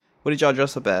What did y'all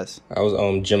dress up as? I was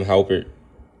Jim Halpert,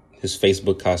 his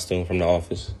Facebook costume from The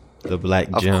Office. The black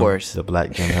Jim. Of course. The black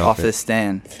Jim Halpert. Office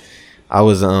stand. I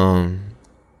was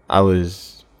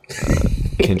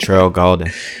Kentrell Golden.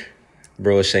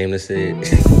 Bro, ashamed to say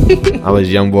it. I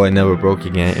was young boy, never broke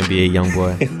again. NBA young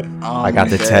boy. I got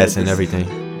the tats and everything.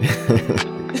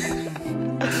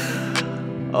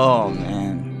 Oh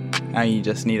man, now you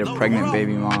just need a pregnant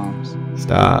baby moms.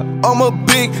 Stop. I'm a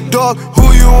big dog,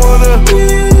 who you wanna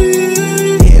be?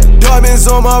 Diamonds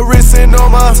on my wrist and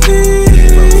on my I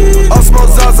smoke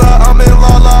Zaza, I'm in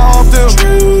Lala off them.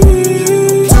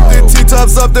 Took the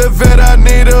T-tops up the vet, I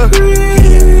need her.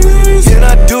 Then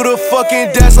I do the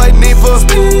fucking dash like Nifa.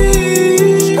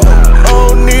 I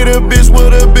don't need a bitch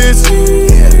with a bitch.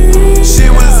 She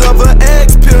was up her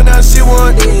X pill, now she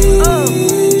want.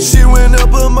 She went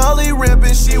up a Molly ramp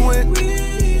and she went.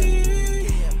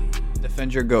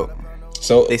 Defend your goat.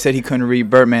 So They said he couldn't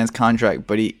read Birdman's contract,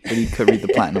 but he could read the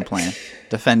platinum plan.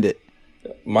 Defend it.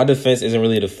 my defense isn't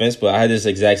really a defense, but I had this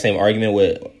exact same argument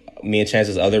with me and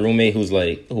Chance's other roommate, who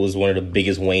was one of the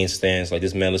biggest Wayne stans. Like,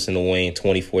 this man listened to Wayne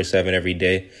 24/7 every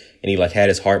day, and he like had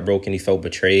his heart broken. He felt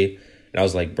betrayed, and I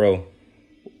was like, bro,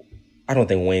 I don't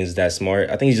think Wayne's that smart.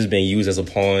 I think he's just being used as a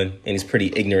pawn, and he's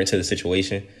pretty ignorant to the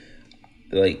situation.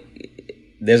 Like,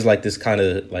 there's like this kind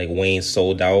of like Wayne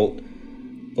sold out,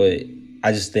 but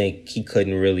I just think he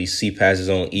couldn't really see past his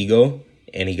own ego,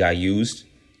 and he got used.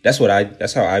 That's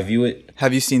how I view it.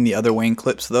 Have you seen the other Wayne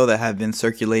clips though that have been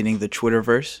circulating the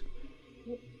Twitterverse?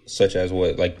 Such as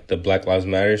what, like the Black Lives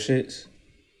Matter shits?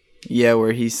 Yeah,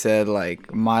 where he said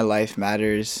like, my life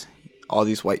matters. All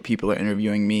these white people are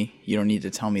interviewing me. You don't need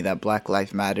to tell me that Black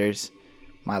life matters.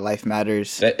 My life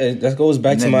matters. That goes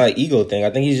back to my ego thing. I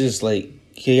think he's just like,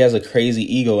 he has a crazy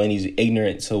ego and he's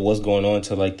ignorant to what's going on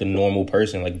to like the normal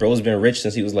person. Like, bro's been rich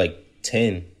since he was like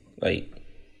 10. Like,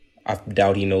 I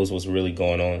doubt he knows what's really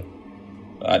going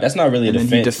on. That's not really a defense.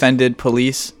 And then he defended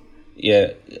police.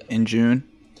 Yeah, in June,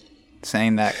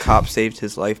 saying that cops saved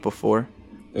his life before.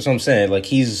 that's what I'm saying. Like,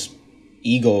 his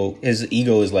ego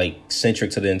is like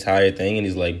centric to the entire thing, and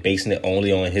he's like basing it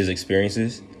only on his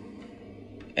experiences,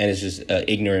 and it's just an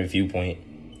ignorant viewpoint.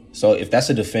 So if that's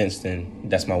a defense, then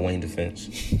that's my Wayne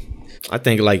defense. I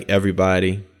think like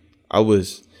everybody, I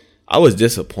was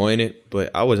disappointed,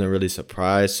 but I wasn't really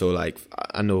surprised. So like,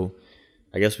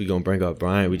 I guess we gonna bring up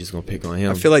Brian. We just gonna pick on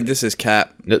him. I feel like this is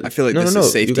cap. I feel like this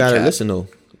is safety You gotta cap. listen though.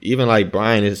 Even like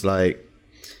Brian is like,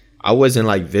 I wasn't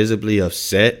like visibly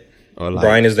upset or like.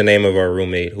 Brian is the name of our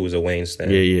roommate who's a Wayne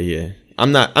stan. Yeah.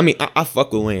 I'm not. I mean, I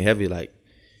fuck with Wayne heavy. Like,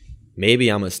 maybe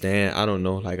I'm a stan. I don't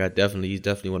know. Like, he's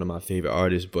definitely one of my favorite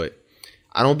artists. But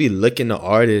I don't be looking to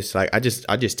artists. Like, I just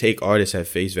take artists at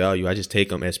face value. I just take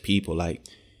them as people. Like,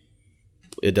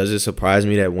 it doesn't surprise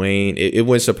me that Wayne. It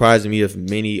wouldn't surprise me if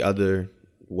many other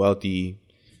wealthy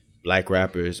black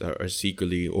rappers are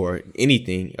secretly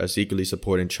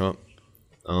supporting Trump.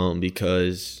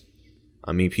 Because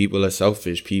I mean, people are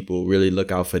selfish. People really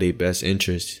look out for their best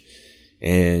interests.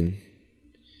 And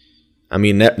I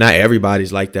mean, not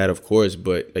everybody's like that, of course.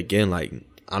 But again, like,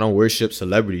 I don't worship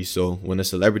celebrities. So when a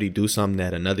celebrity do something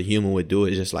that another human would do,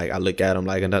 it's just like, I look at them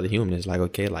like another human. It's like,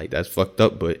 okay, like, that's fucked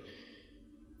up. But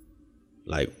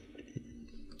like,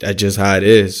 that's just how it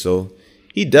is. So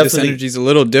he definitely. This energy's a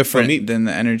little different than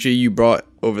the energy you brought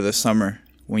over the summer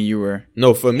when you were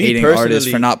for me hating personally, artists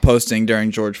for not posting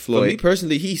during George Floyd. For me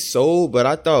personally, he's sold, but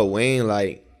I thought Wayne,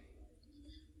 like,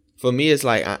 for me, it's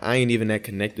like I ain't even that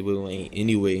connected with Wayne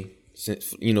anyway,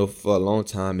 since, for a long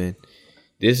time. And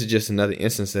this is just another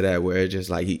instance of that where it's just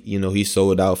like, he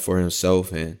sold out for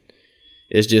himself, and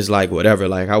it's just like whatever.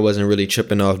 Like, I wasn't really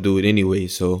tripping off dude anyway,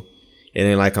 so. And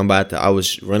then like I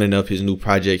was running up his new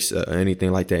projects or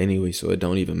anything like that anyway, so it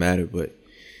don't even matter. But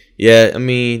yeah, I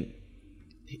mean,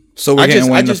 so we're getting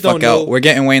Wayne the fuck out. We're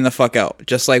getting Wayne the fuck out,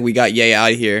 just like we got Ye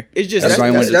out of here. It's just that's my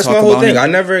whole thing. I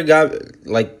never got,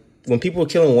 like, when people were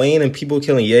killing Wayne and people were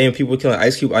killing Ye and people were killing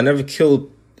Ice Cube, I never killed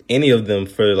any of them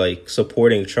for like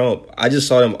supporting Trump. I just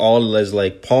saw them all as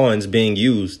like pawns being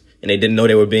used, and they didn't know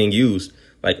they were being used.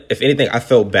 Like, if anything, I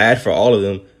felt bad for all of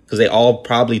them, because they all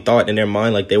probably thought in their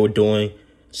mind like they were doing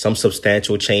some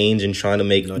substantial change and trying to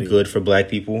make good for black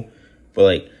people. But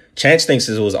like, Chance thinks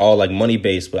it was all like money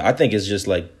based, but I think it's just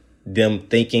like them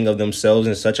thinking of themselves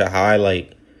in such a high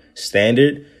like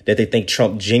standard that they think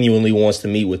Trump genuinely wants to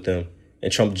meet with them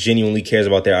and Trump genuinely cares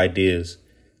about their ideas.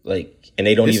 Like, and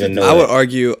they don't even know. I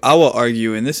will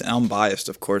argue, and this, I'm biased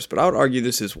of course, but I would argue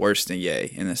this is worse than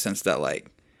Ye, in the sense that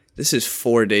like, this is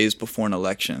 4 days before an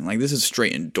election. Like, this is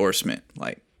straight endorsement.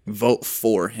 Like, vote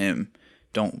for him.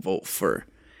 Don't vote for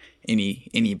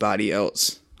anybody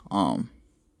else.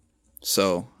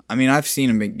 So I mean, I've seen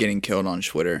him getting killed on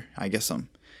Twitter. I guess I'm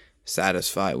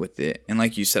satisfied with it. And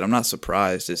like you said, I'm not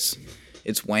surprised.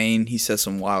 It's Wayne. He said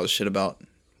some wild shit about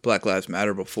Black Lives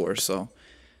Matter before, so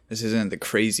this isn't the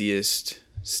craziest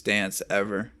stance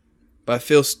ever. But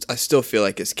I still feel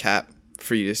like it's cap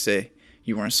for you to say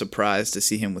you weren't surprised to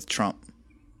see him with Trump.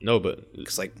 No, but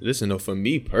It's like, listen though, for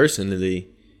me personally,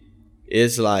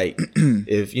 it's like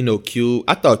if Q.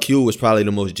 I thought Q was probably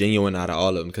the most genuine out of all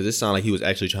of them because it sounded like he was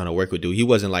actually trying to work with dude. He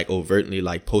wasn't like overtly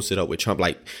like posted up with Trump.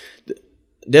 Like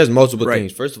there's multiple Right.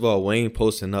 things. First of all, Wayne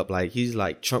posting up like he's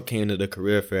like Trump came to the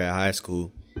career fair at high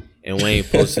school, and Wayne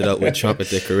posted up with Trump at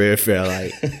the career fair.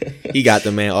 Like he got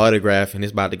the man autograph and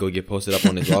it's about to go get posted up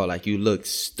on his wall. Like you look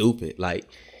stupid. Like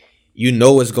you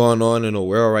know what's going on in the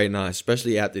world right now,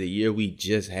 especially after the year we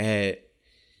just had.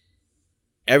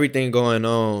 Everything going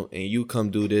on, and you come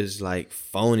do this like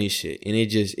phony shit, and it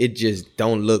just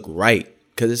don't look right.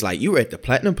 Cause it's like you were at the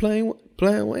platinum playing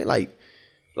Wayne, like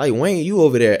Wayne, you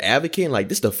over there advocating. Like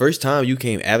this the first time you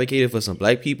came advocating for some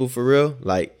black people for real.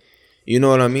 Like, you know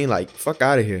what I mean? Like fuck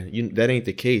out of here. That ain't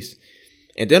the case.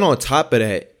 And then on top of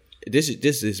that, this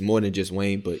is more than just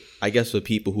Wayne, but I guess for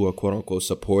people who are quote unquote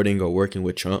supporting or working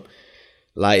with Trump,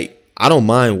 like I don't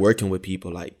mind working with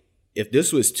people. Like if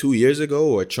this was 2 years ago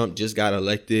or Trump just got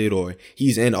elected or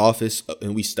he's in office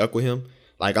and we stuck with him,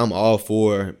 like I'm all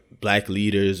for black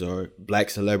leaders or black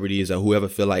celebrities or whoever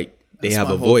feel like they That's have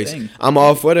my a whole voice. thing. I'm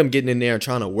all for them getting in there and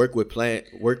trying to work with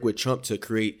Trump to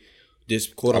create this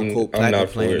quote unquote I'm platinum not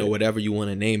for plan it. or whatever you want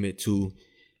to name it to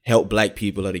help black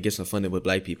people or to get some funding with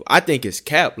black people. I think it's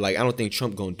cap. Like I don't think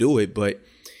Trump gonna do it, but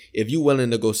if you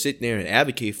willing to go sit there and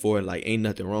advocate for it, like ain't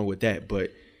nothing wrong with that.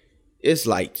 But it's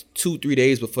like 2-3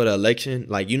 days before the election.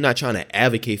 Like you're not trying to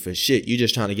advocate for shit. You're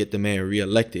just trying to get the man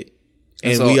reelected.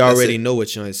 And That's we all- that's already it. know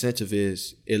what your incentive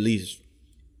is, at least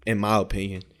in my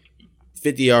opinion.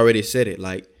 50 already said it.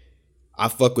 Like I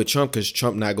fuck with Trump because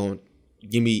Trump not gonna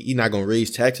he not gonna raise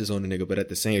taxes on the nigga. But at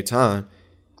the same time,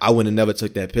 I would have never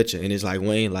took that picture. And it's like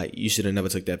Wayne, like you should have never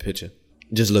took that picture.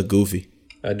 Just look goofy.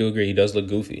 I do agree. He does look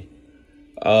goofy.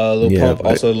 Lil Yeah, Pump but-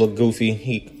 also looked goofy.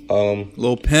 He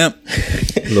Lil Pimp.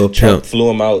 Little Trump pimp. flew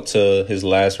him out to his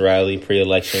last rally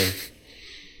pre-election,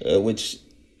 which,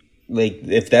 like,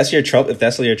 if that's your Trump think it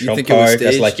was card, that's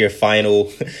staged? like your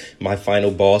final, my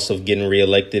final boss of getting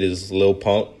reelected is Lil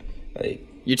Pump. Like,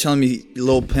 You're telling me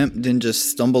Lil Pimp didn't just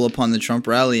stumble upon the Trump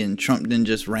rally and Trump didn't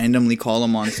just randomly call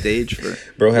him on stage for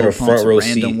Bro had Lil a front Pump's row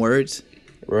random seat. words?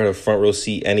 we're in a front row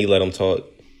seat and he let him talk.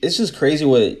 It's just crazy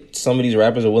what some of these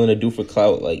rappers are willing to do for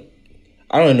clout. Like,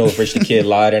 I don't know if Rich the Kid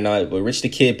lied or not, but Rich the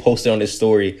Kid posted on his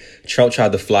story, Trump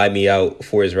tried to fly me out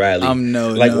for his rally. No,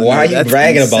 like, no, why no, are you that's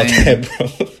bragging insane. about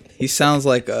that, bro? He sounds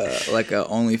like a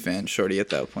OnlyFans shorty at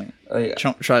that point. Like,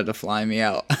 Trump tried to fly me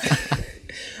out.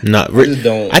 Nah, just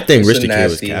don't- I think it's Rich a the Kid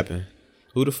was nasty- capping.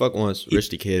 Who the fuck wants Rich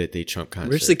the Kid at their Trump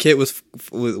concert? Rich the Kid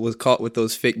was caught with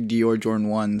those fake Dior Jordan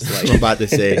 1s I'm like about to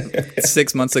say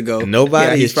 6 months ago. nobody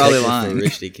yeah, he's is probably checking lying. for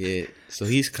Rich the Kid, so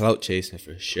he's clout chasing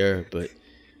for sure. But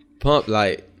Pump,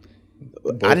 like,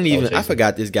 I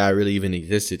forgot this guy really even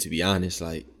existed. To be honest,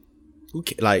 like,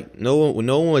 no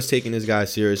one was taking this guy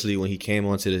seriously when he came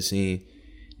onto the scene.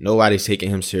 Nobody's taking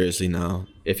him seriously now.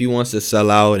 If he wants to sell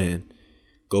out and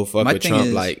go fuck My with thing Trump,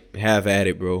 is- like, have at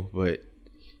it, bro. But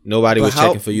nobody But was how-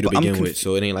 checking for you to but I'm begin conf- with,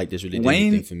 so it ain't like this really did Wayne-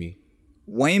 anything for me.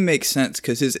 Wayne makes sense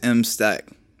because his M stack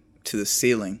to the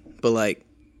ceiling. But like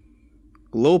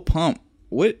Lil Pump,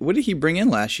 what did he bring in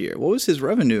last year? What was his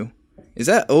revenue? Is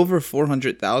that over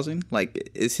 400,000? Like,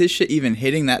 is his shit even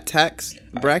hitting that tax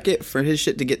bracket for his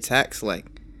shit to get taxed? Like,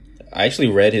 I actually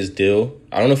read his deal.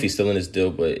 I don't know if he's still in his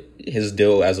deal, but his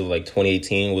deal as of like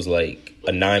 2018 was like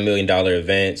a $9 million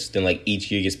advance. Then like each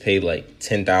year gets paid like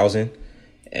 10,000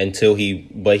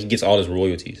 but he gets all his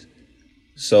royalties.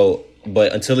 So,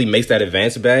 but until he makes that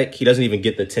advance back, he doesn't even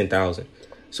get the 10,000.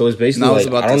 So it's basically I was like,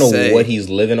 about I don't to know say- what he's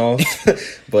living off,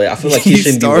 but I feel like he He's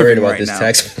shouldn't be worried starving about right this now.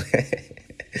 tax plan.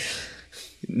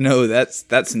 no,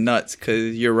 that's nuts.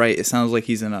 Because you're right. It sounds like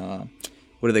he's in a,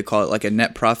 what do they call it? Like a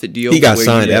net profit deal. He got where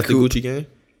you signed after recoup- Gucci Gang.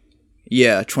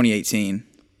 Yeah, 2018.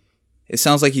 It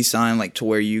sounds like he signed like to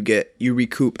where you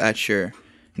recoup at your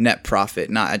net profit,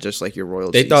 not at just like your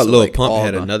royalties. They thought So, Lil like, Pump all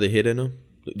had the- another hit in him.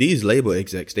 These label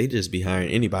execs, they just be hiring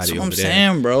anybody That's what over I'm there.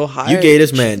 saying, bro. You gave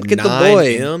this man Look at 9 the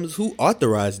boy. M's. Who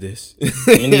authorized this?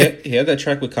 I mean, he had that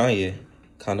track with Kanye.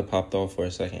 Kind of popped off for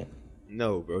a second.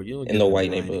 No, bro. You don't In give the him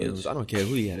white 9 neighborhoods. M's. I don't care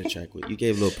who he had a track with. You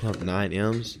gave Lil Pump 9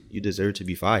 M's. You deserve to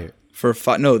be fired. For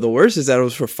no, the worst is that it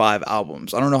was for 5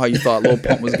 albums. I don't know how you thought Lil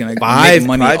Pump was gonna 5 make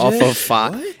money off projects? of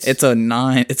 5. What?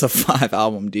 It's a 5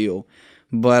 album deal,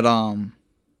 but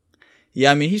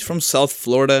Yeah, I mean, he's from South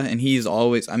Florida, and he's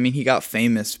always, I mean, he got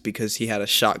famous because he had a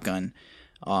shotgun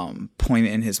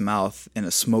pointed in his mouth in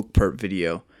a Smoke Perp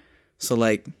video. So,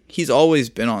 like, he's always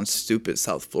been on stupid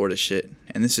South Florida shit,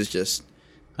 and this is just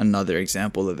another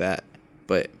example of that.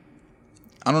 But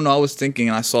I don't know, I was thinking,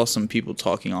 and I saw some people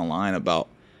talking online about,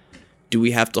 do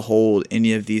we have to hold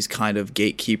any of these kind of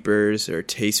gatekeepers or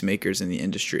tastemakers in the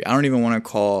industry? I don't even want to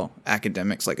call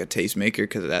academics like a tastemaker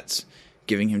because that's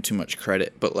giving him too much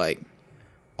credit. But like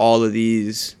all of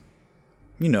these,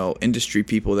 you know, industry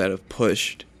people that have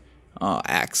pushed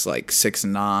acts like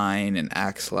 6ix9ine and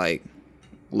acts like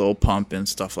Lil Pump and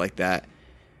stuff like that,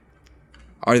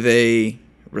 are they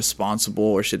responsible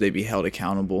or should they be held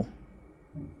accountable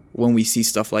when we see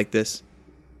stuff like this?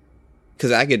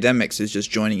 Because academics is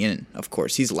just joining in, of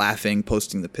course. He's laughing,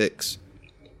 posting the pics.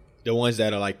 The ones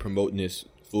that are like promoting this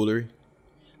foolery.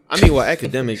 I mean, well,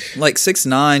 academics like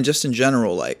 6ix9ine, just in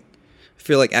general, like I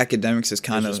feel like academics is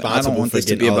kind of, I don't want this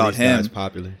to be about him.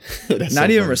 Popular. Not so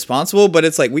even responsible, but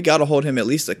it's like we got to hold him at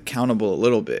least accountable a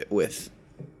little bit with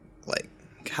like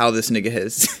how this nigga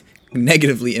has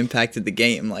negatively impacted the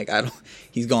game. Like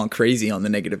he's gone crazy on the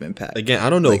negative impact. Again, I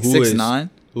don't know like who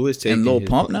 6ix9ine is taking and Lil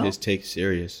Pump now? His take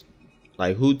serious.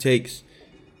 Like who takes,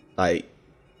 like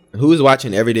who is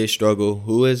watching Everyday Struggle?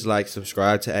 Who is like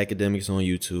subscribed to academics on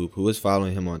YouTube? Who is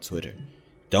following him on Twitter?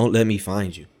 Don't let me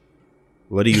find you.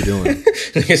 What are you doing?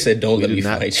 Nigga said, "Don't let me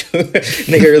find you."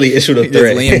 Nigga really issued a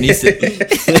threat. Liam Neeson.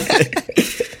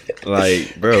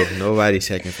 Like, bro, nobody's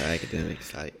checking for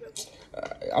academics. Like,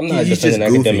 I'm not defending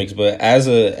academics, but as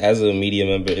a media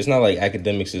member, it's not like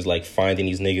academics is like finding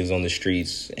these niggas on the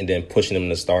streets and then pushing them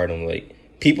to stardom. Like,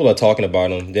 people are talking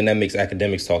about him, then that makes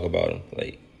academics talk about him.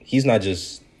 Like, he's not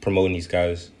just promoting these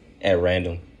guys at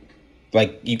random.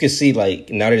 Like, you can see, like,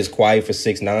 now that it's quiet for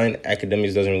 6ix9ine,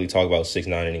 academics doesn't really talk about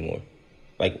 6ix9ine anymore.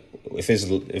 Like, if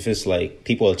it's like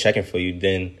people are checking for you,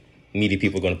 then media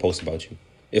people are going to post about you.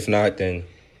 If not, then...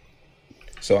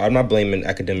 So I'm not blaming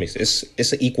academics.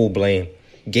 It's an equal blame.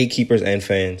 Gatekeepers and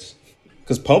fans.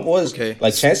 Because Pump was... Okay.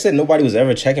 Like, Chance said nobody was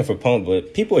ever checking for Pump,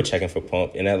 but people were checking for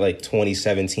Pump in that, like,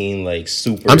 2017, like,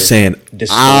 super... I'm saying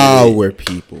our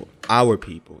people.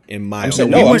 In my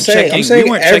opinion. I'm saying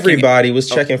everybody was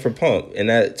checking for Pump in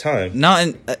that time. Not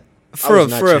in... For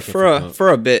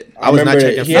a bit. I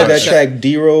remember he had that track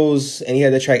D-Rose and he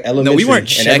had that track Elementary. No, we weren't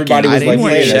checking. And everybody was like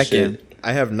playing that shit.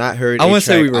 I have not heard. I wouldn't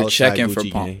say we were checking for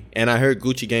Pump, and I heard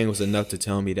Gucci Gang was enough to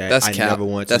tell me that I never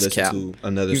want to listen to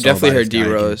another. You definitely heard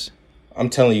D-Rose. I'm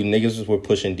telling you, niggas were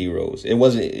pushing D-Rose. It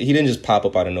wasn't. He didn't just pop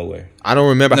up out of nowhere. I don't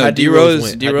remember how D-Rose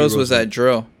went. D-Rose was at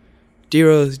drill.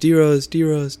 D-Rose. It's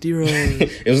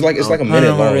like a minute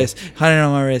long. 100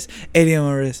 on my wrist, 80 on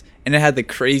my wrist. And it had the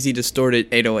crazy distorted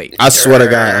 808. I swear to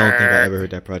God, I don't think I ever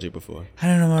heard that project before.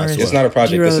 100 on my wrist. It's not a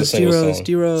project, it's a single song.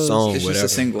 Song, it's whatever. just a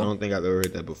single. I don't think I've ever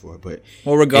heard that before. But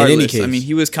well, regardless, in any case, I mean,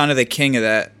 he was kind of the king of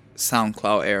that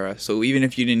SoundCloud era. So even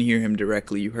if you didn't hear him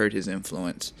directly, you heard his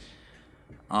influence.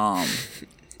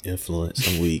 Influence.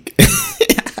 I'm weak.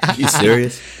 You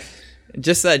serious?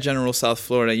 Just that general South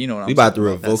Florida, you know what I'm talking about. We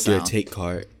about to revoke your take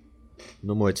card.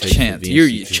 No more take. Chance,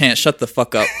 Chance, shut the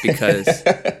fuck up because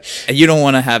you don't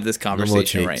want to have this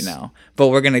conversation right now. But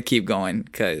we're gonna keep going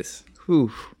because, I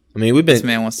mean, this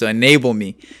man wants to enable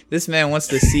me. This man wants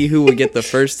to see who would get the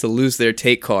first to lose their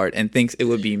take card and thinks it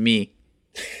would be me.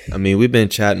 I mean, we've been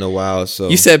chatting a while, so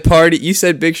you said party. You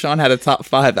said Big Sean had a top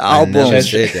 5 album.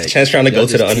 Chance trying to go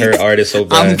to the unheard artist so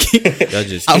bad.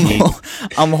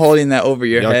 I'm holding that over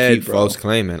your head, keep false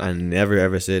claiming. I never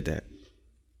ever said that,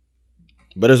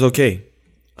 but it's okay.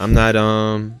 I'm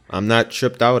not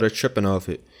tripped out or tripping off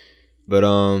it. But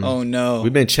oh no,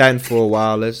 we've been chatting for a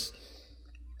while. Let's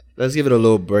give it a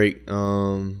little break.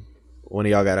 One of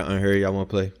y'all got an unheard y'all want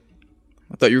to play?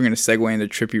 I thought you were gonna segue into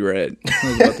Trippie Redd. I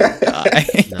was about to die.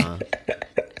 Nah,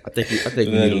 I think we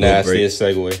need a little break.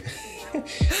 Segue.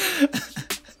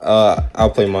 I'll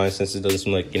play mine since it doesn't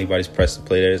seem like anybody's pressed to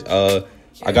play theirs.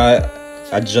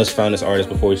 I just found this artist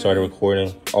before we started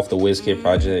recording off the WizKid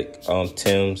project.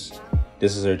 Tim's.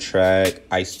 This is her track,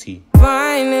 Iced Tea.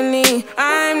 Finally,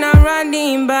 I'm not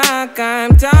running back.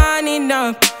 I'm turning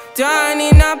up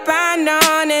and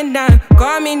on and down,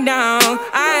 coming down.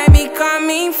 I be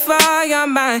coming for your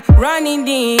mind, running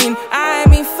in. I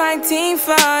be fighting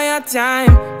for your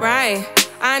time, right?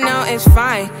 I know it's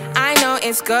fine, I know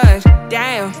it's good.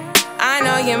 Damn, I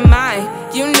know you're mine,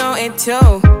 you know it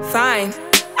too. Fine,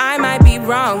 I might be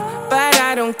wrong, but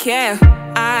I don't care.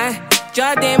 I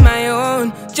just in my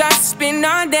own, just been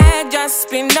on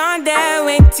there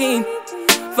waiting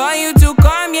for you to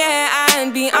come, yeah,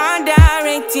 and be under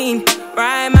 18.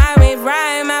 Ride my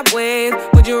wave,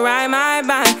 would you ride my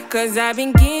bike? cause I've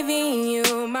been giving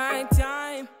you my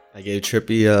time. I gave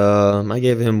Trippy, I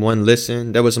gave him one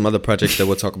listen. There was some other projects that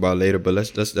we'll talk about later, but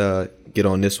let's get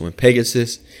on this one.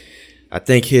 Pegasus, I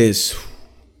think his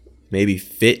maybe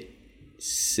fifth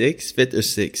or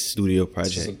sixth studio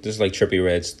project. This is like Trippie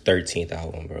Redd's 13th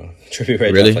album, bro. Trippie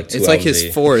Redd Really? dropped like 2 It's like albums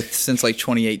his fourth since like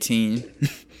 2018.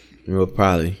 Well,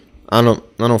 probably. I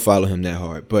don't follow him that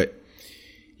hard, but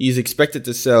he's expected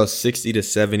to sell 60 to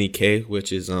 70K,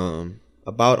 which is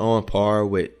about on par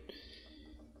with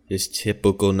his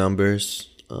typical numbers.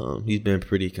 He's been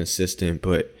pretty consistent,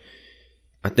 but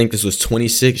I think this was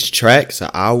 26 tracks, an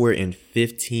hour and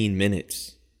 15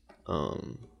 minutes.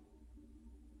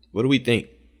 What do we think?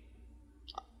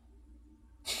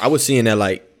 I was seeing that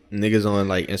like niggas on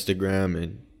like Instagram,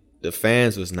 and the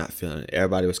fans was not feeling it.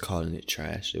 Everybody was calling it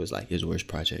trash. It was like his worst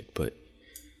project, but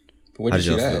Where'd you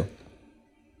see that?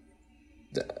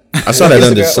 feel? I saw that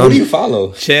under Who some. do you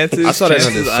follow? Chances, I saw that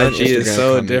Chances on IG is Instagram so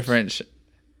comments. different.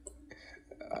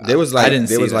 There was like I didn't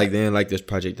there see was like that. they didn't like this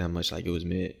project that much. Like it was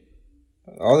mid.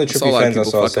 All the saw a Trippie lot of fans I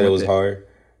people saw said fucking it with was it. hard.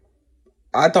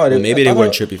 I thought Well, maybe they I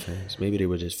weren't thought- Trippy fans. Maybe they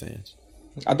were just fans.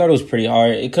 I thought it was pretty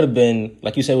hard. It could have been,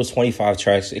 like you said, it was 25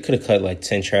 tracks. It could have cut like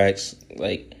 10 tracks.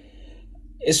 Like,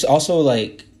 it's also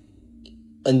like,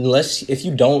 if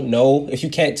you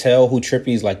can't tell who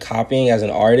Trippie's like copying as an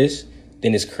artist,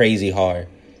 then it's crazy hard.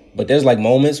 But there's like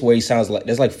moments where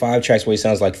there's like 5 tracks where he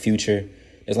sounds like Future.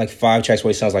 There's like 5 tracks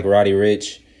where he sounds like Roddy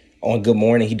Ricch. On Good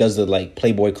Morning, he does the like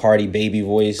Playboy Cardi baby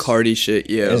voice. Cardi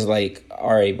shit, yeah. It's like,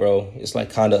 all right, bro. It's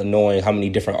like kind of annoying how many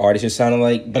different artists you're sounding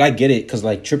like. But I get it, because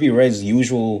like Trippie Redd's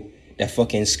usual, that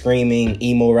fucking screaming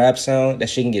emo rap sound, that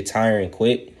shit can get tiring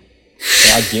quick.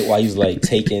 So I get why he's like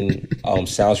taking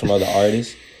sounds from other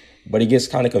artists. But it gets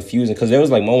kind of confusing, because there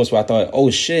was like moments where I thought, oh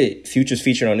shit, Future's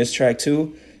featured on this track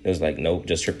too. It was like, nope,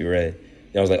 just Trippie Redd.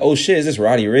 Then I was like, oh shit, is this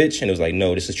Roddy Ricch? And it was like,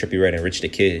 no, this is Trippie Redd and Rich the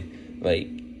Kid. Like,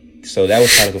 so that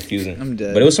was kind of confusing. I'm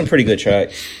dead. But it was some pretty good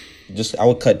tracks. I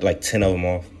would cut like 10 of them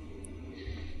off.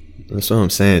 That's what I'm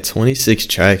saying. 26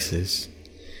 tracks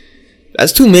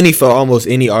that's too many for almost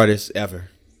any artist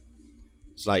ever.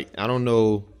 It's like, I don't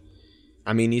know.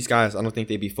 I mean, these guys, I don't think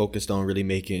they be focused on really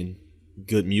making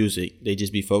good music. They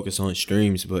just be focused on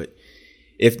streams. But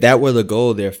if that were the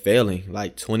goal, they're failing.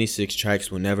 Like 26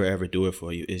 tracks will never ever do it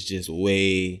for you. It's just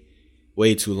way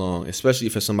too long, especially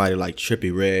for somebody like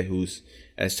Trippie Redd, who's,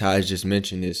 as Taj just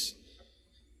mentioned, is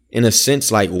in a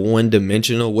sense like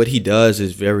one-dimensional. What he does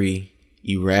is very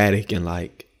erratic and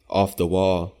like off the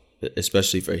wall,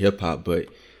 especially for hip-hop, but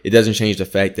it doesn't change the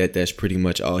fact that that's pretty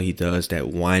much all he does, that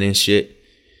whining shit.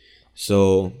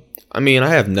 So I mean, I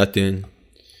have nothing.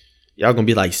 Y'all gonna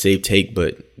be like safe take,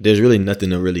 but there's really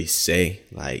nothing to really say.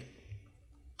 Like,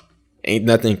 ain't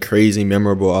nothing crazy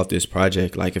memorable off this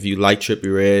project. Like, if you like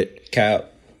Trippie Redd,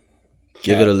 Cap.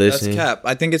 give it a That's listen. cap.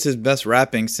 I think it's his best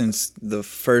rapping since the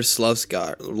first Love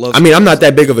Scar. I mean, I'm not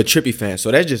that big of a Trippie fan, so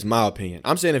that's just my opinion.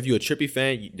 I'm saying if you're a Trippie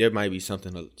fan, there might be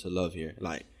something to love here.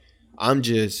 Like, I not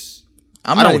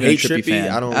don't even a hate Trippie Trippie.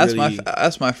 fan. I don't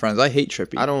Ask my friends. I hate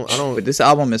Trippie. I don't. But this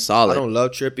album is solid. I don't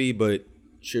love Trippie, but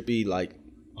Trippie like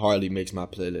hardly makes my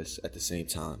playlist at the same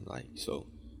time. Like, so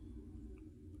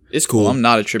it's cool. Well, I'm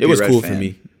not a Trippie It was Redd cool fan, for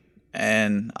me.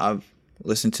 and I've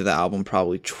listened to the album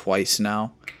probably twice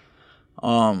now.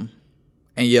 And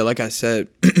yeah, like I said,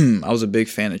 I was a big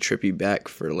fan of Trippie back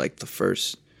for like the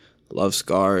first Love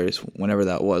Scars, whenever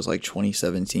that was, like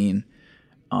 2017.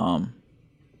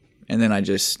 And then I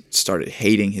just started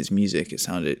hating his music. It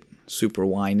sounded super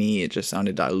whiny. It just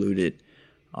sounded diluted.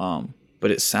 But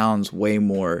it sounds way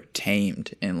more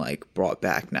tamed and like brought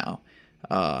back now.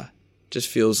 It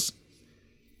feels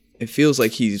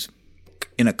like he's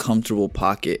in a comfortable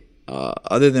pocket.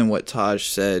 Other than what Taj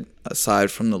said,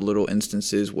 aside from the little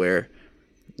instances where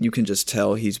you can just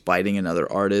tell he's biting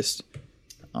another artist,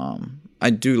 I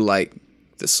do like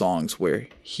the songs where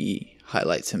he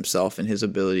highlights himself and his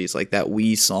abilities, like that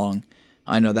Wee song.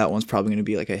 I know that one's probably going to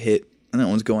be like a hit, and that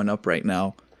one's going up right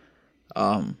now.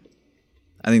 I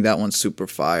think that one's super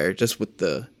fire, just with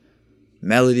the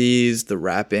melodies, the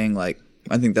rapping. Like,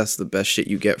 I think that's the best shit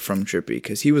you get from Trippie,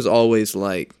 because he was always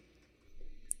like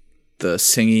the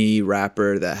singy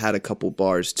rapper that had a couple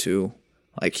bars too.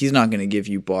 Like, he's not going to give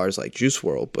you bars like Juice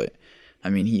WRLD, but I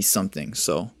mean, he's something.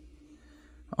 So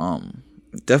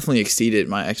definitely exceeded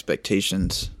my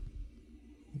expectations.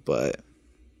 But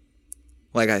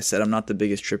like I said, I'm not the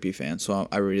biggest Trippie fan, so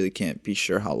I really can't be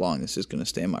sure how long this is going to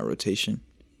stay in my rotation.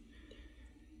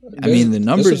 I mean, the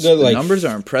numbers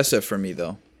are impressive for me,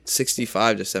 though.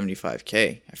 65 to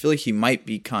 75K. I feel like he might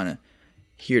be kind of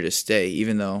here to stay,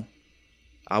 even though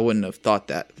I wouldn't have thought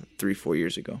that 3-4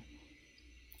 years ago.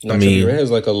 No, Trippie Redd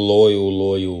is like a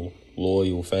loyal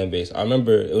fan base. I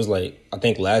remember it was like, I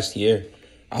think last year,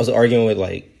 I was arguing with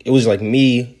like, it was like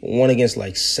me, 1 against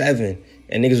like 7.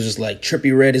 And niggas was just like,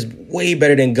 Trippie Redd is way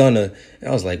better than Gunna. And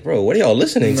I was like, bro, what are y'all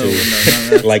listening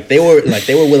to? like they were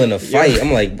willing to fight.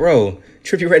 I'm like, bro,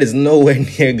 Trippie Redd is nowhere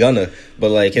near Gunna. But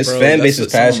like his fan base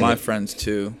is passionate. Some of my friends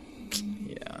too.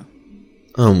 Yeah.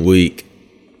 I'm weak.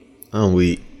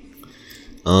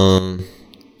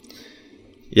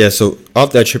 Yeah, so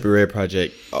off that Trippie Redd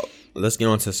project, let's get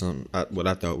on to some what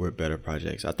I thought were better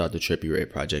projects. I thought the Trippie Redd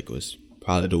project was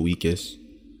probably the weakest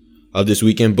of this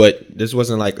weekend, but this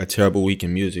wasn't like a terrible week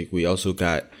in music. We also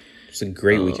got it's a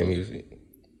great week in music.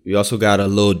 We also got a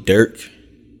Lil Durk.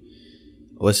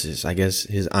 What's this? I guess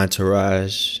his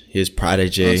entourage, his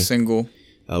protege single.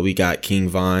 We got King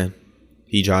Von.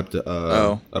 He dropped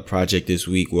a project this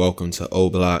week. Welcome to O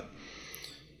Block.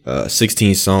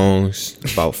 16 songs,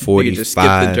 about 45 just skip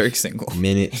the Durk single.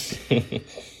 Minutes.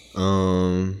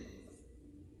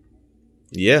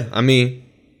 Yeah, I mean,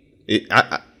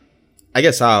 I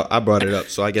guess I brought it up,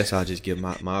 so I guess I'll just give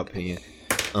my opinion.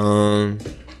 I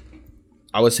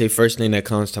would say first thing that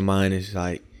comes to mind is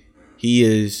like he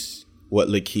is what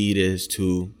Lil Keed is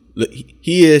to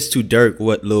Durk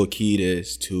what Lil Keed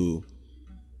is to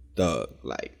Thug.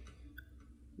 Like,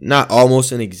 not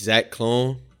almost an exact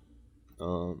clone.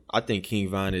 I think King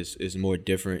Von is more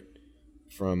different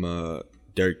from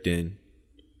Durk than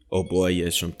Oh Boy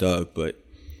is from Thug, but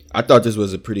I thought this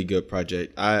was a pretty good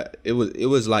project. It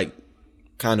was like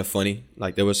kind of funny.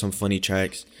 Like there was some funny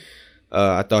tracks.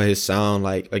 I thought his sound,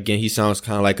 like, again, he sounds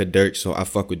kind of like a Durk, so I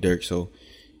fuck with Durk, so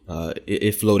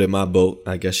it floated my boat,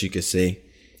 I guess you could say.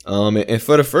 And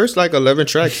for the first like 11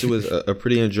 tracks, it was a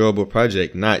pretty enjoyable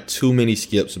project. Not too many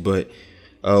skips, but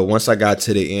once I got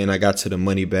to the end, I got to the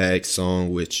Moneybagg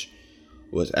song, which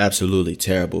was absolutely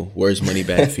terrible. Worst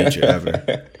Moneybagg feature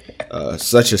ever.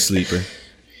 Such a sleeper.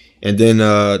 And then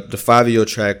the 5-year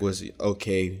track was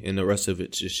okay, and the rest of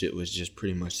it shit was just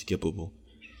pretty much skippable.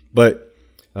 But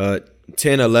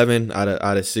 10, 11 out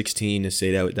of 16 to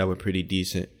say that were pretty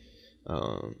decent.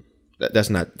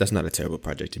 That's not a terrible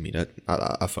project to me. That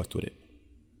I fucked with it.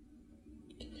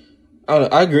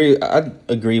 I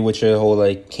agree with your whole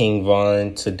like King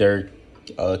Von to Durk,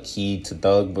 Keed to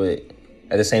Thug, but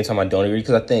at the same time I don't agree,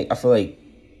 because I feel like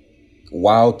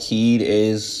while Keed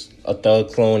is a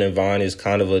Thug clone and Von is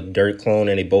kind of a Durk clone,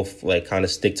 and they both like kind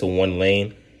of stick to one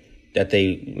lane that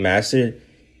they mastered,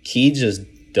 Keed just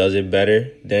does it better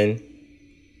than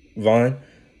Von.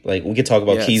 Like, we could talk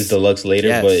about Keys Deluxe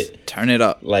later, but turn it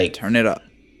up. Like, turn it up.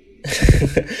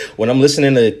 When I'm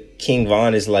listening to King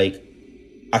Von, it's like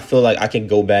I feel like I can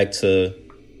go back to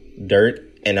Dirt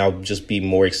and I'll just be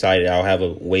more excited. I'll have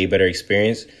a way better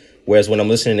experience. Whereas when I'm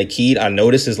listening to Keed, I know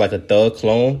this is like a Thug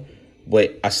clone,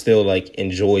 but I still like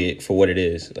enjoy it for what it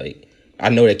is. Like, I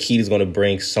know that Keed is going to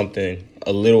bring something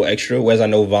a little extra, whereas I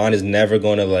know Von is never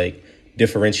going to like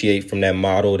differentiate from that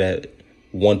model that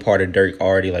one part of Durk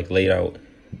already like laid out.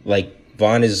 Like,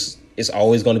 Von is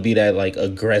always going to be that like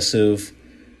aggressive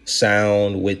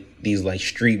sound with these like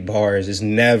street bars. It's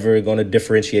never going to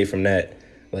differentiate from that.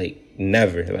 Like,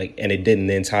 never. Like, and it did in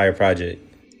the entire project.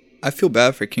 I feel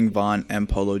bad for King Von and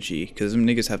Polo G because them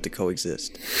niggas have to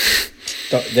coexist.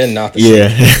 They're not the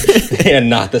same. They're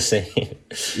not the same.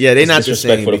 Yeah, they're not the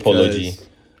same. For the Polo G.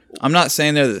 I'm not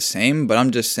saying they're the same, but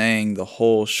I'm just saying the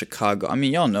whole Chicago. I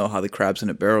mean, y'all know how the crabs in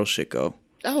a barrel shit go.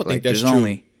 I don't think that's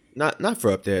true. Not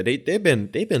for up there. They've been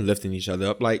lifting each other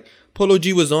up. Like, Polo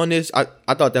G was on this.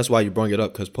 I thought that's why you brought it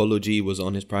up, because Polo G was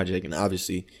on this project, and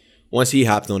obviously once he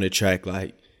hopped on the track,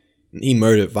 like, he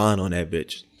murdered Von on that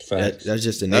bitch. That's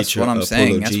just the nature of Polo G. That's what I'm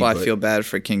saying. That's why I feel bad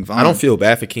for King Von. I don't feel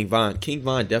bad for King Von. King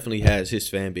Von definitely has his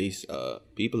fan base.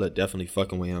 People are definitely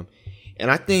fucking with him, and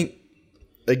I think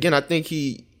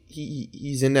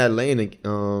he's in that lane.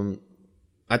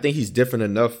 I think he's different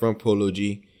enough from Polo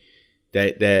G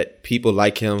that people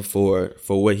like him for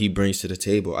what he brings to the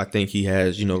table. I think he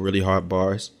has, really hard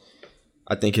bars.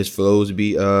 I think his flows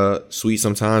be sweet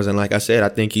sometimes, and like I said, I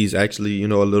think he's actually, a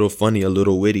little funny, a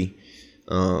little witty,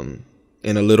 and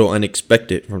a little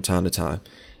unexpected from time to time.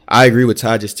 I agree with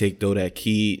Taj's take, though, that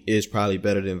Keed is probably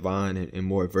better than Von and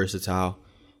more versatile.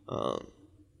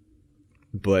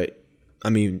 But I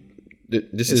mean,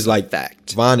 this is like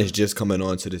fact. Von is just coming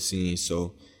onto the scene,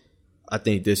 so I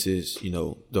think this is,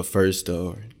 the first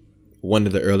or one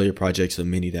of the earlier projects of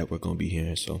many that we're going to be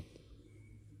hearing. So,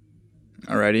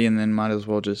 alrighty, and then might as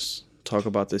well just talk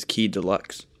about this Keed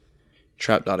Deluxe.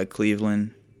 Trapped out of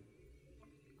Cleveland.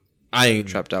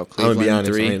 Trapped out Cleveland. I'm gonna be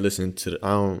honest, 3. I ain't listening to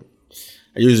I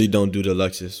usually don't do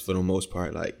deluxes for the most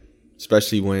part, like,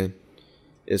 especially when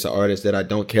it's an artist that I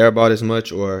don't care about as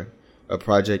much, or a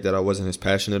project that I wasn't as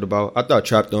passionate about. I thought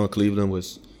Trapped on Cleveland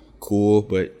was cool,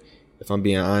 but if I'm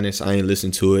being honest, I ain't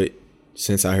listened to it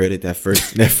since I heard it that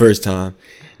first time.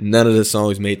 None of the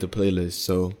songs made the playlist,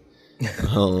 so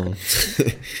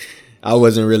I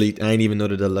ain't even know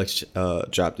the deluxe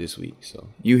dropped this week. So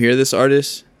You hear this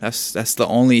artist? That's the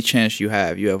only chance you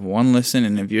have. You have one listen,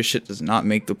 and if your shit does not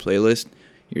make the playlist,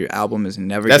 your album is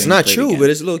never. That's getting not played true, again. but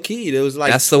it's Lil Key. It was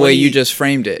like That's the way you just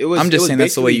framed it. I'm just saying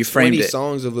that's the way you framed 20 it.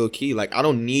 songs of Lil Key. Like, I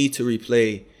don't need to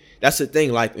replay. That's the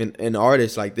thing. Like, in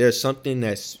artists, like, there's something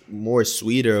that's more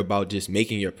sweeter about just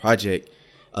making your project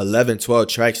 11, 12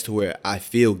 tracks to where I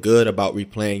feel good about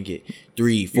replaying it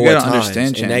 3, 4 gotta times.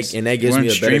 understand, Chance. And that gives We're me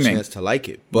in a better streaming. chance to like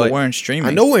it. But we're in streaming.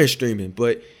 I know we're in streaming,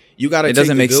 but you got to It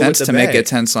doesn't make sense to make a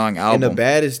 10-song album. And the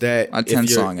bad is that A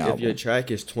 10-song if album. your track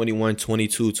is 21,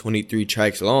 22, 23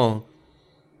 tracks long,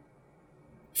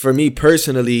 for me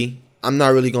personally, I'm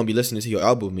not really going to be listening to your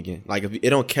album again. Like, if it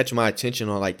don't catch my attention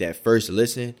on, like, that first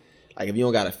listen, like, if you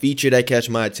don't got a feature that catch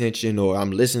my attention, or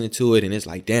I'm listening to it and it's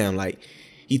like, damn, like,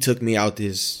 he took me out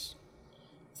this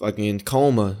fucking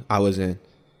coma I was in.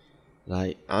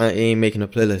 Like, I ain't making a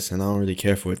playlist and I don't really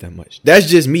care for it that much. That's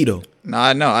just me, though. No,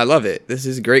 I love it. This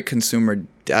is great consumer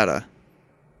data.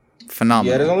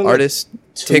 Phenomenal. Yeah, there's only, like, Artists,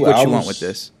 2 take what you albums. want with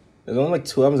this. There's only like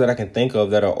 2 albums that I can think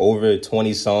of that are over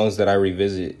 20 songs that I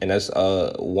revisit, and that's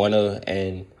Wanna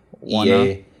and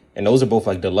EA, and those are both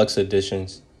like deluxe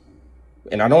editions.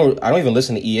 And I don't even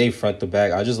listen to EA front to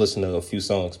back. I just listen to a few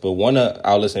songs. But Wanna,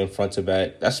 I'll listen front to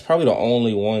back. That's probably the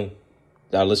only one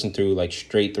that I listen through like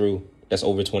straight through. That's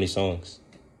over 20 songs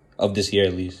of this year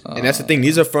at least. And that's the thing.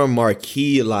 These are from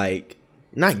marquee, like,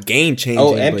 not game changing,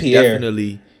 Oh, and but Pierre.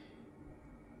 definitely.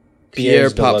 Pierre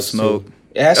Pierre's Pop deluxe, Smoke. too.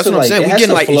 It has That's to what I'm like saying. it We has getting,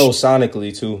 to like, flow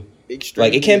sonically too.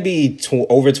 Like, it can't be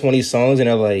over 20 songs and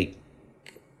they're like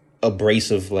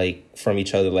abrasive like from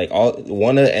each other. Like, all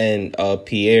Wanna and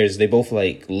Pierre's, they both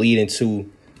like lead into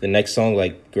the next song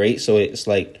like great. So it's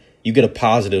like you get a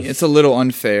positive. It's a little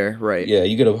unfair, right? Yeah,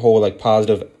 you get a whole like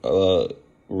positive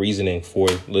reasoning for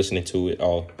listening to it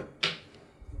all.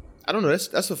 I don't know.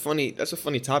 That's a funny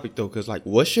topic though, because like,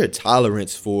 what's your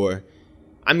tolerance for?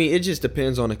 I mean, it just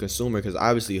depends on the consumer, because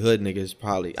obviously hood niggas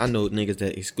probably, I know niggas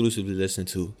that exclusively listen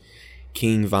to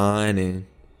King Von and,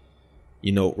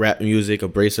 you know, rap music,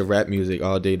 abrasive rap music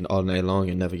all day, all night long,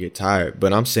 and never get tired.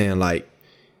 But I'm saying, like,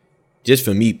 just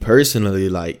for me personally,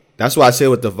 like, that's why I said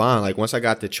with the Von, like, once I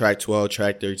got the track 12,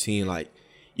 track 13, like,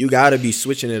 you gotta be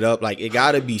switching it up. Like, it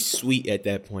gotta be sweet at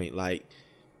that point. Like,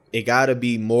 it gotta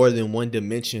be more than one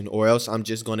dimension, or else I'm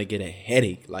just gonna get a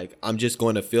headache. Like, I'm just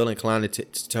going to feel inclined to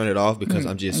turn it off because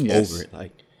I'm just yes. over it.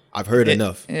 Like, I've heard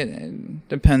enough. It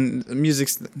depends.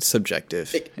 Music's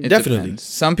subjective. It definitely. depends.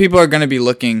 Some people are going to be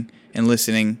looking and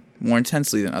listening more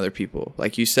intensely than other people.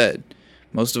 Like you said,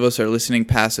 most of us are listening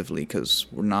passively because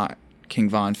we're not King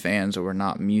Von fans or we're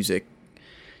not music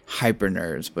hyper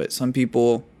nerds. But some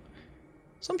people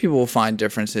will find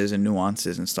differences and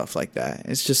nuances and stuff like that.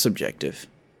 It's just subjective.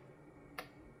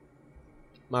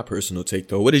 My personal take,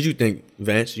 though. What did you think,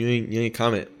 Vance? You ain't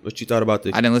comment. What you thought about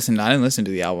the? I didn't listen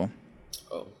to the album.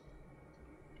 Oh.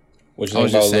 What you I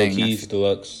was think just about Lil saying, Keys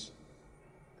Deluxe?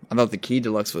 I thought the Key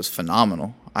Deluxe was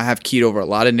phenomenal. I have keyed over a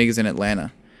lot of niggas in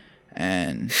Atlanta.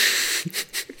 And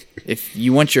if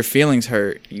you want your feelings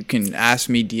hurt, you can ask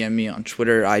me, DM me on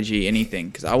Twitter, IG, anything.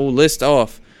 Because I will list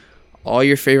off all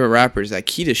your favorite rappers that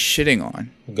Keed is shitting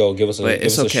on. Go give us But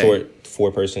it's a okay. short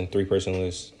 4-person, 3-person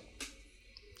list.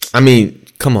 I mean,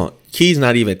 come on. Key's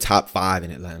not even top 5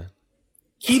 in Atlanta.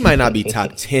 He might not be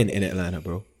top 10 in Atlanta,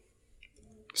 bro.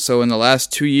 So in the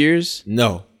last 2 years,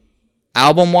 No.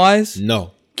 album-wise,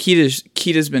 No. Keed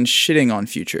has been shitting on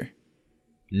Future.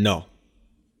 No.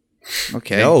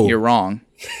 Okay, No. you're wrong.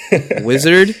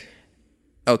 Wizard?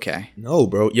 Okay. No,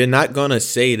 bro. You're not going to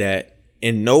say that.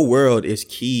 In no world is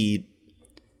Key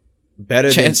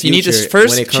better Chance, than you need Future to first-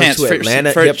 when it comes Chance, to first-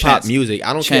 Atlanta first- hip-hop Chance, music.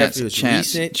 I don't care if it's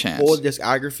recent, Chance. whole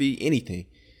discography, anything.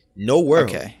 No world.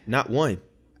 Okay. Not one.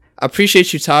 I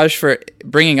appreciate you, Taj, for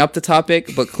bringing up the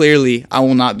topic, but clearly I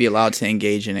will not be allowed to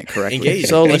engage in it correctly. Engage.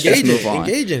 So let's just Engage move on.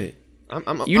 Engage in it.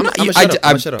 I'm You know, gonna shut up.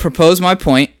 I Shut up. proposed my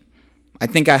point. I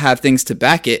think I have things to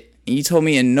back it. And you told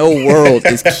me in no world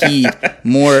is Keyed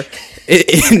more,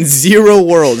 in zero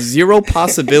world, zero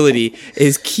possibility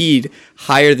is Keyed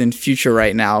higher than Future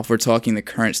right now if we're talking the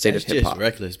current state That's of hip just hop.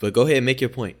 reckless. But go ahead and make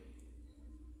your point.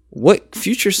 What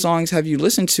Future songs have you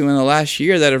listened to in the last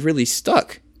year that have really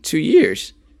stuck? 2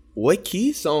 years. What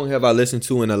Key song have I listened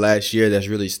to in the last year that's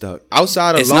really stuck?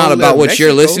 Outside of It's Long not Live about what you're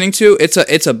Mexico? listening to.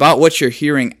 It's about what you're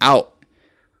hearing out.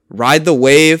 Ride the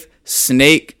Wave,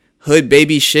 Snake, Hood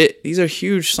Baby Shit. These are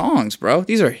huge songs, bro.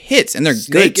 These are hits, and they're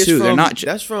Snake good is too. They're from- not.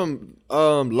 That's from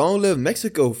Long Live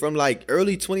Mexico from like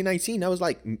early 2019. That was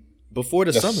like before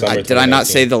the summer. summer. Did I not 2019.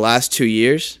 say the last 2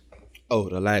 years? Oh,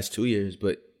 the last 2 years,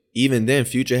 but even then,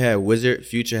 Future had Wizard.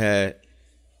 Future had,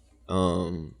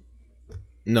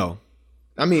 no.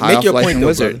 I mean, High make your Off Life point, and though,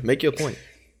 Wizard. brother. Make your point.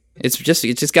 It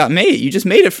just got made. You just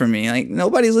made it for me. Like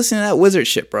nobody's listening to that Wizard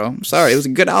shit, bro. I'm sorry. It was a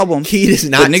good album. Keed is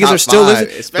not But niggas top are still five,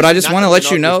 listening. especially But I just not want to coming let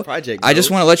off you this know. project, I just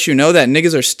bro. want to let you know that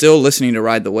niggas are still listening to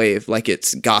Ride the Wave like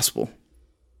it's gospel.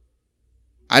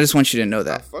 I just want you to know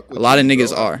that. Fuck A with lot of you,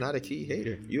 niggas bro. are. I'm not a Key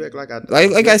hater. You act like I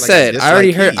Like I said, I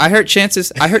already heard. I hurt Chance's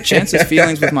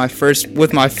feelings with my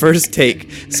first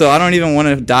take. So I don't even want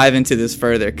to dive into this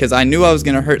further because I knew I was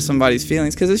gonna hurt somebody's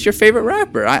feelings because it's your favorite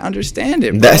rapper. I understand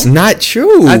it, bro. That's not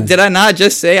true. Did I not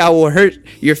just say I will hurt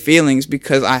your feelings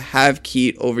because I have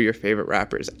Keed over your favorite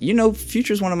rappers? You know,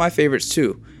 Future's one of my favorites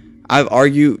too. I've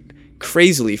argued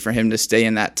crazily for him to stay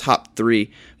in that top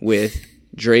 3 with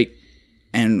Drake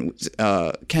and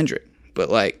Kendrick, but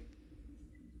like,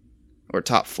 or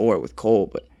top 4 with Cole.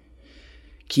 But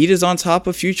Keed is on top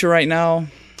of Future right now.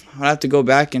 I'll have to go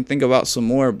back and think about some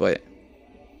more, but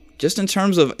just in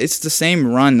terms of, it's the same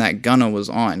run that Gunna was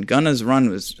on. Gunna's run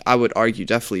was, I would argue,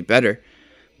 definitely better,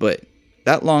 but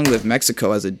that Long Live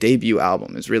Mexico as a debut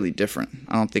album is really different.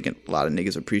 I don't think a lot of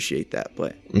niggas appreciate that,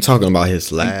 but I'm talking about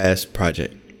his last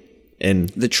project, and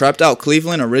the Trapped Out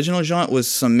Cleveland original joint was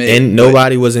some mid. and but,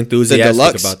 nobody was enthusiastic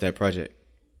deluxe- about that project.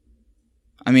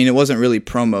 I mean, it wasn't really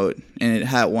promoted, and it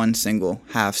had one single,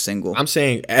 half single. I'm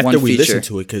saying after One we feature. listened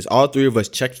to it, because all 3 of us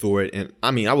checked for it, and I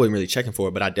mean, I wasn't really checking for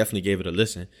it, but I definitely gave it a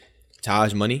listen.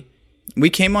 Taj Money. We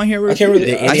came on here. I can't really-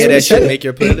 Did I any can't of that really shit say make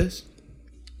your playlist?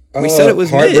 We said it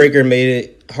was mid. Heartbreaker made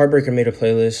it. Heartbreaker made a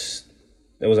playlist.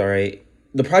 It was all right.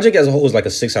 The project as a whole was like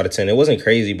a 6 out of 10. It wasn't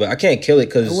crazy, but I can't kill it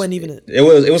because It wasn't even a-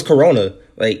 it was Corona.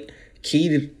 Like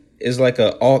Keed is like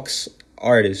a aux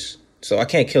artist, so I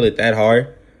can't kill it that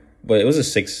hard. But it was a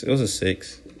 6. It was a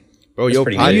 6. Bro, That's yo,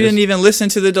 pretty How good. you didn't even listen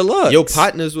to the deluxe? Your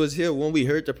partners was here when we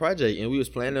heard the project, and we was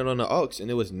playing it on the aux, and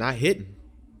it was not hitting.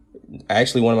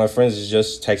 Actually, one of my friends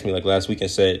just texted me like last week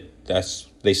and said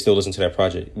they still listen to that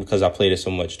project because I played it so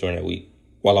much during that week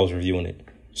while I was reviewing it.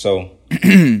 So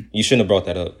you shouldn't have brought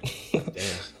that up. Damn,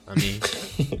 I mean,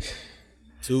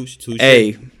 touche.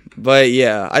 Hey, but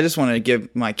yeah, I just wanted to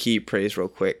give my Keed praise real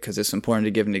quick because it's important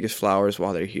to give niggas flowers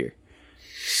while they're here.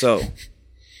 So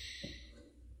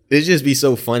It just be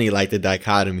so funny, like the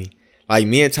dichotomy. Like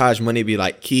me and Taj Money be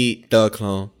like Key, Thug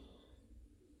Clone.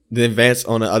 Then Vance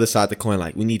on the other side of the coin,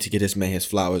 like we need to get this man his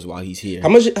flowers while he's here. How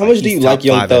much do he's you top like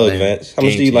Young 5 Thug, Atlanta. Vance? How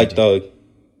much Game do you like changer. Thug?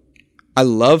 I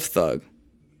love Thug.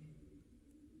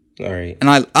 All right.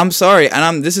 And I'm sorry,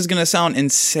 and this is gonna sound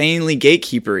insanely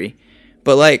gatekeepery,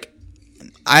 but like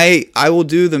I will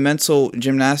do the mental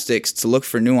gymnastics to look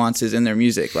for nuances in their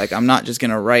music. Like I'm not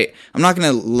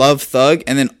gonna love Thug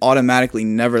and then automatically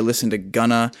never listen to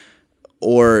Gunna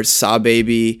or Saw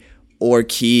Baby or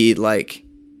Keed. Like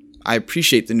I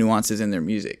appreciate the nuances in their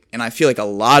music, and I feel like a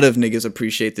lot of niggas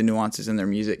appreciate the nuances in their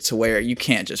music to where you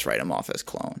can't just write him off as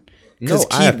clone. Because No,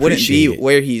 I Keed wouldn't be appreciate it.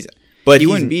 where he's, But he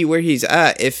he's- wouldn't be where he's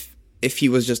at if he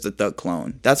was just a Thug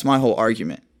clone. That's my whole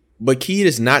argument. But Key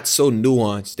is not so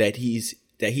nuanced that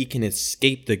he can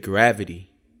escape the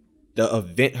gravity, the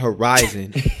event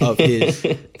horizon of his.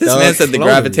 This man said the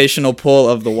gravitational pull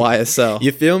of the YSL.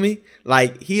 You feel me?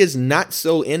 Like he is not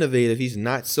so innovative. He's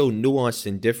not so nuanced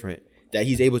and different that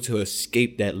he's able to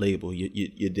escape that label.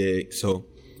 You dig? So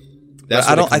that's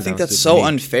what it I comes think down that's to so me.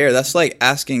 unfair. That's like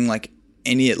asking like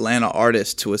any Atlanta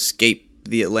artist to escape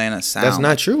the Atlanta sound. That's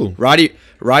not true. Roddy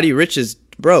Ricch is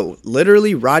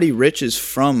literally Roddy Ricch is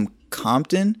from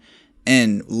Compton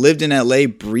and lived in LA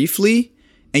briefly,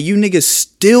 and you niggas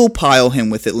still pile him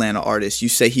with Atlanta artists. You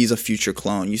say he's a Future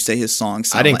clone. You say his songs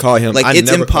sound I didn't call him. like I it's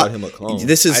never called him a clone.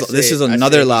 This I is said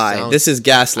another he lie. sounds- This is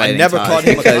gaslighting. I never Taj, called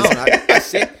him a because clone. I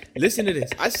said, listen to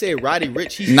this. I said Roddy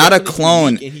Ricch. He's Not a definitely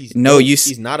clone. unique and he's No, dope. you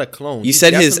He's not a clone. you He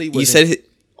said his- definitely you was said in- his-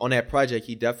 on that project.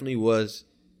 He definitely was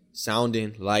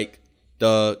sounding like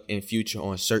Thug and Future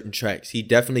on certain tracks. He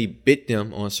definitely bit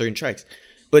them on certain tracks.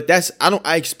 But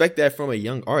I expect that from a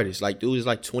young artist. Like dude is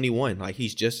like 21. Like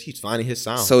he's finding his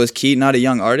sound. So is Keed not a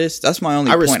young artist? That's my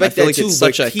only I point. respect I feel that like too. it's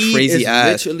But such a Key crazy is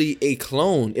ass. literally a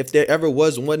clone. If there ever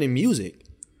was one in music,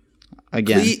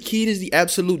 Again, Keed is the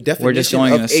absolute definition we're just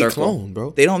going of in a circle, clone, bro.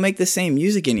 They don't make the same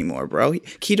music anymore, bro.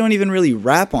 Keed don't even really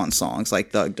rap on songs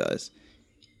like Thug does.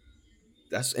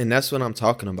 That's what I'm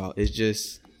talking about. It's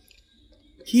just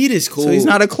Keed is cool. So he's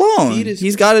not a clone. Keed is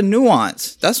He's got a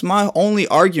nuance. That's my only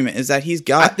argument is that he's I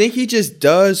got. think he just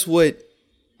does what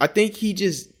I think he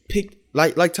just picked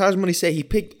like Taj Money said, he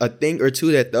picked a thing or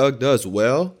two that Thug does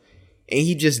well, and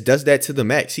he just does that to the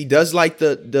max. He does like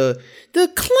the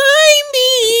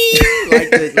climbing,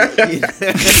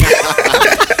 like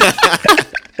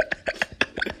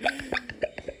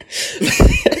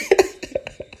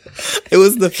It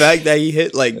was the fact that he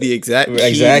hit like the exact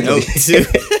key note too.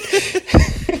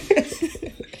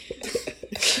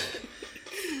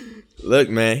 Look,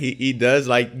 man, he does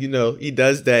like, you know, he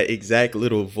does that exact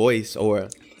little voice. Or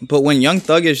but when Young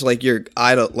Thug is like your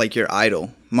idol,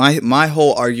 my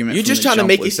whole argument. You're just trying to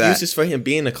make excuses for him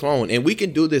being a clone, and we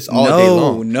can do this all day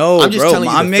long. No, I'm just bro, telling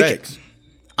you the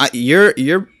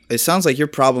facts. It sounds like your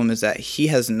problem is that he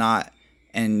has not,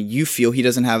 and you feel he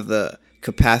doesn't have the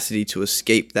capacity to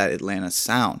escape that Atlanta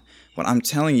sound. What I'm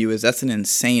telling you is that's an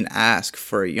insane ask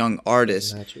for a young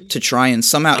artist to try and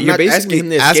somehow. I'm you're not basically asking him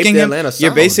to asking escape the him. Atlanta You're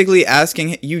sound. basically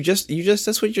asking you just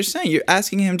that's what you're saying. You're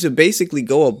asking him to basically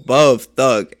go above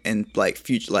Thug and like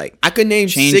future like. I could name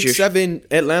change 6-7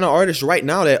 Atlanta artists right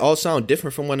now that all sound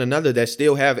different from one another that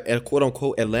still have a quote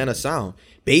unquote Atlanta sound.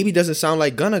 Baby doesn't sound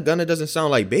like Gunna. Gunna doesn't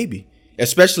sound like Baby.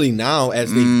 Especially now as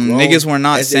they've grown, niggas were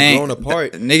not saying grown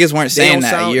apart. Niggas weren't saying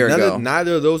that a year ago.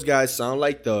 Neither of those guys sound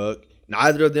like Thug.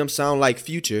 Neither of them sound like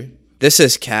Future. This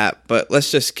is cap, but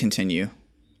let's just continue.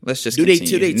 Let's just continue.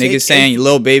 Do they Niggas take saying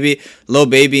Lil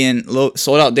Baby and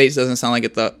Sold Out Dates doesn't sound like a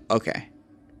Thug. Okay.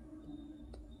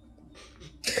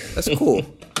 That's cool.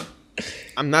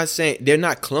 I'm not saying they're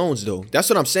not clones though. That's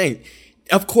what I'm saying.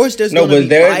 Of course there's No, gonna but be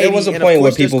there was a and point of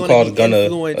where course there's people gonna called be Gunna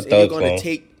influence, a and you're Thug gonna clone.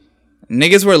 take.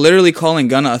 Niggas were literally calling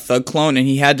Gunna a Thug clone, and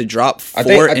he had to drop four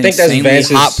I think that's insanely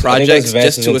Vance's, hot projects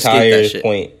just to escape entire that shit.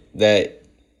 point that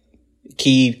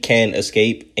Keed can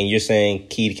escape, and you're saying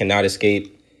Keed cannot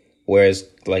escape, whereas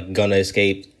like Gunna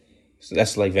escaped. So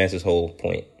that's like Vance's whole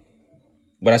point.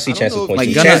 But I see Chance's point. Like,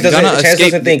 too. Gunna Chance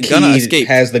doesn't think Gunna Keed escaped.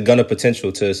 has the Gunna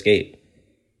potential to escape.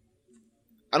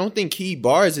 I don't think Keed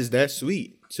bars is that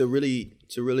sweet to really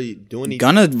do anything.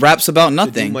 Gunna raps about to do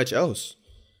nothing. much else.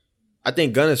 I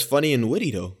think Gunna's funny and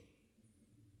witty though.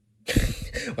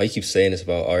 Why you keep saying this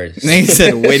about artists? Nigga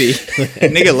said witty.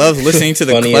 Nigga loves listening to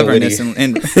the Funny and cleverness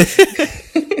and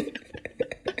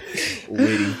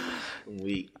Witty.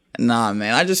 Weak. Nah,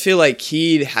 man. I just feel like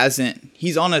Keed hasn't.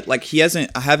 He's on a like he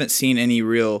hasn't. I haven't seen any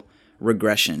real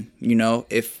regression. You know,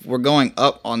 if we're going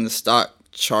up on the stock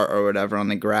chart or whatever on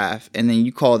the graph, and then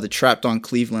you call the Trapped on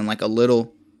Cleveland like a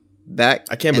little back,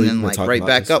 I can't and believe then we're like talking right about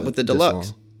back this up with the this deluxe.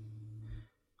 long.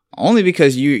 Only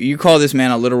because you call this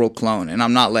man a literal clone, and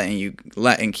I'm not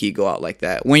letting Keed go out like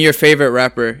that. When your favorite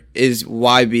rapper is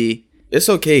YB. It's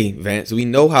okay, Vance. We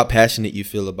know how passionate you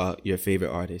feel about your favorite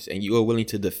artist, and you are willing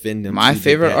to defend them. My to the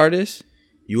favorite death. artist?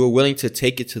 You are willing to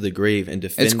take it to the grave and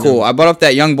defend It's cool. them. I brought up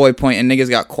that young boy point and niggas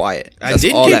got quiet. I That's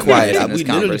didn't all get that quiet.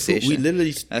 matters in this We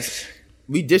literally That's,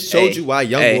 we just showed Hey, you why hey.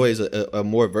 Young Boy is a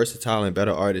more versatile and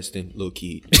better artist than Lil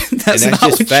Keed. that's not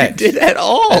what fact. you did at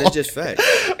all. That is just fact.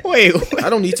 Wait. I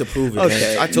don't need to prove it. Okay.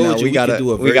 Okay. I told No, you we gotta- can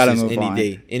do a we gotta versus move on.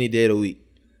 any day of the week.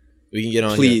 We can get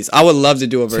on. Please. I would love to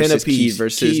do a Here. 10 versus apiece. Keed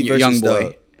versus Keed versus Young Boy.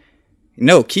 Thug.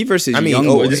 No, Keed versus Young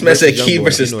Boy. This man said versus Keed Young Boy,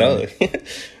 versus you know what I Thug. mean.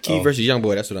 Keed versus Young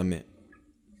Boy. That's what I meant.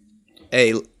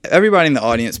 Hey, everybody in the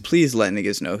audience, please let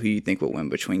niggas know who you think would win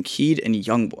between Keed and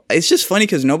Young Boy. It's just funny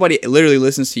because nobody literally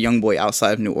listens to Young Boy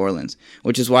outside of New Orleans,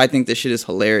 which is why I think this shit is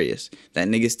hilarious. That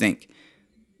niggas think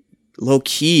Lil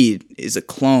Keed is a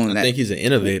clone. I think he's an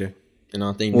innovator, and I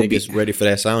don't think Will niggas be- ready for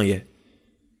that sound yet.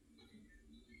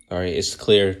 All right, it's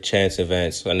clear Chance and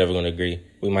Vance. I'm never going to agree.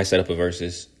 We might set up a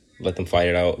versus, let them fight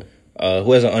it out.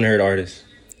 Who has an unheard artist?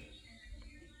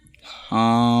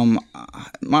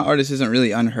 My artist isn't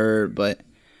really unheard, but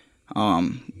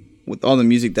with all the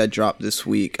music that dropped this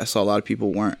week, I saw a lot of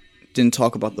people didn't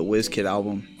talk about the WizKid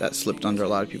album that slipped under a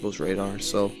lot of people's radar.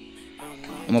 So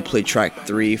I'm gonna play track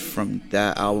 3 from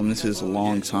that album. This is A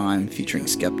Long Time featuring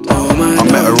Skepta. I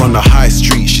met her on the high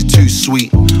street, she too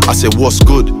sweet. I said, what's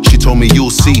good? She told me, you'll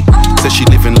see. Said she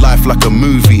living life like a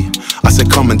movie. I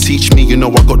said, come and teach me, you know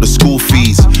I got the school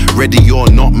fees. Ready or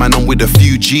not, man, I'm with a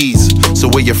few G's. So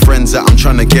where your friends at? I'm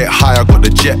trying to get high, I got the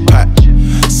jetpack.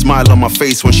 Smile on my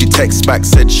face when she texts back.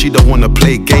 Said she don't wanna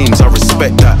play games, I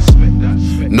respect that.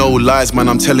 No lies, man,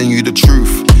 I'm telling you the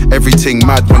truth. Everything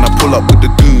mad when I pull up with the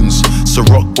goons. So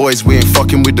rock boys, we ain't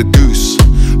fucking with the goose.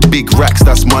 Big racks,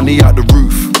 that's money out the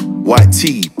roof. White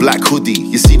tee, black hoodie,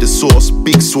 you see the sauce,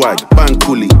 big swag, bang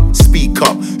coolie. Speak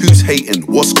up, who's hating,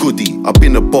 what's goodie? I've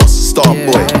been a boss, star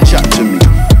boy, chat to me.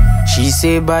 She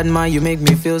say, bad man, you make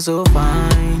me feel so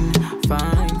fine,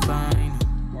 fine, fine.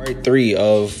 Part 3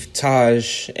 of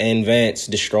Taj and Vance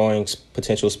destroying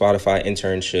potential Spotify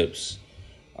internships.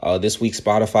 This week,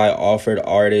 Spotify offered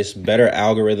artists better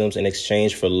algorithms in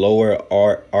exchange for lower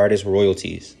artist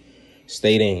royalties,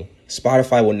 stating,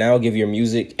 Spotify will now give your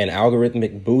music an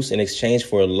algorithmic boost in exchange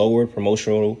for a lower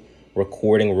promotional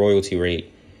recording royalty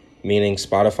rate, meaning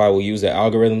Spotify will use the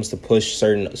algorithms to push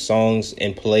certain songs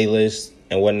and playlists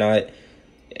and whatnot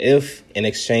if, in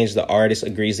exchange, the artist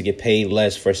agrees to get paid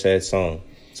less for said song.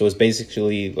 So it's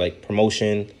basically like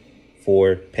promotion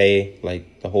for pay,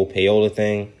 like the whole payola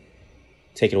thing.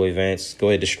 Take it away, Vance. Go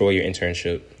ahead, destroy your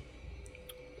internship.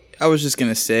 I was just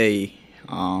going to say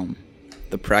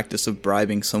the practice of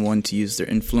bribing someone to use their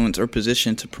influence or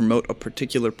position to promote a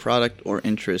particular product or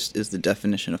interest is the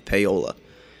definition of payola,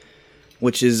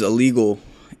 which is illegal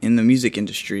in the music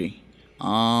industry.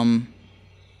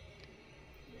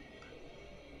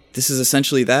 This is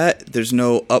essentially that. There's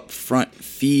no upfront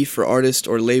fee for artists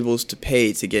or labels to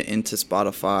pay to get into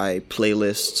Spotify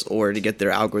playlists or to get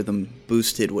their algorithm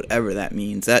boosted, whatever that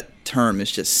means. That term is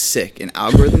just sick. An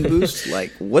algorithm boost?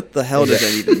 Like, what the hell does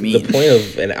that even mean? The point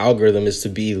of an algorithm is to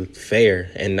be fair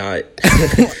and not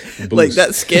boost. Like,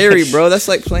 that's scary, bro. That's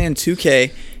like playing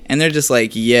 2K, and they're just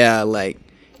like, yeah, like,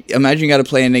 imagine you got to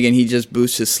play a nigga and he just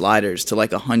boosts his sliders to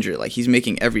like 100. Like, he's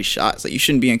making every shot. It's like, you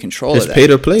shouldn't be in control of that. It's pay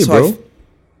to play, bro.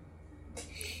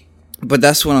 But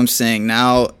that's what I'm saying.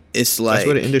 Now it's like that's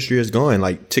where the industry is going.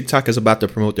 Like TikTok is about to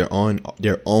promote their own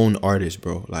artists,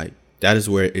 bro. Like that is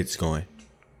where it's going.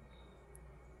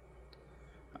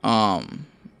 But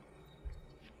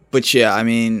yeah, I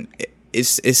mean,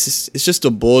 it's just a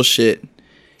bullshit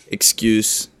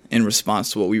excuse in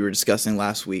response to what we were discussing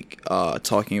last week,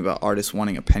 talking about artists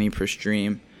wanting a penny per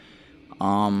stream.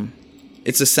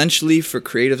 It's essentially, for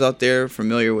creatives out there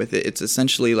familiar with it, it's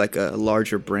essentially like a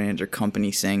larger brand or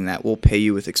company saying that we'll pay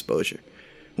you with exposure,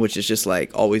 which is just like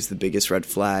always the biggest red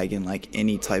flag in like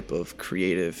any type of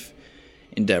creative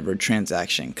endeavor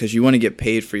transaction, because you want to get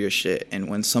paid for your shit. And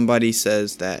when somebody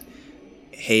says that,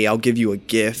 hey, I'll give you a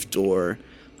gift or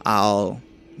I'll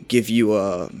give you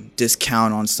a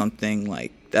discount on something,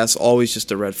 like that's always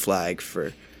just a red flag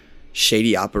for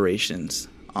shady operations.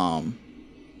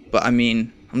 But I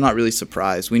mean, I'm not really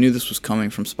surprised. We knew this was coming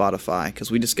from Spotify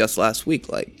because we discussed last week,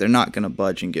 like, they're not going to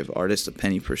budge and give artists a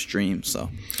penny per stream. So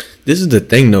this is the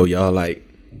thing, though, y'all. Like,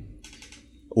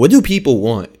 what do people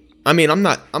want? I mean, I'm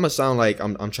going to sound like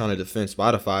I'm trying to defend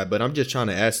Spotify, but I'm just trying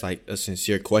to ask, like, a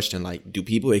sincere question. Like, do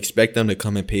people expect them to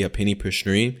come and pay a penny per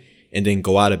stream and then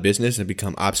go out of business and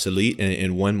become obsolete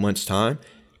in 1 month's time?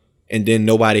 And then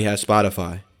nobody has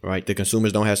Spotify, right? The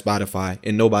consumers don't have Spotify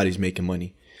and nobody's making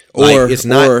money. Like, or it's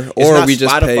not we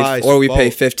just pay fault.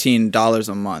 $15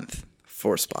 a month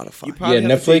for Spotify. Yeah,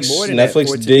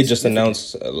 Netflix did just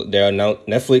announce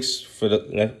Netflix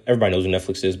everybody knows who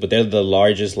Netflix is, but they're the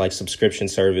largest like subscription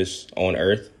service on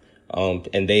earth.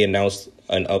 And they announced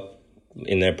an up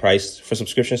in their price for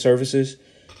subscription services.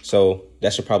 So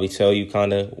that should probably tell you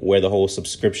kind of where the whole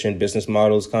subscription business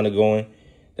model is kind of going.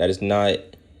 That is not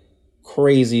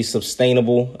crazy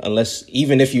sustainable unless,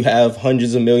 even if you have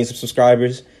hundreds of millions of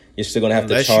subscribers, you're still going to have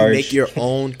to charge. You make your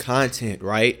own content,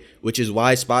 right? Which is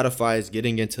why Spotify is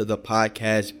getting into the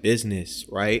podcast business,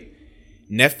 right?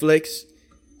 Netflix,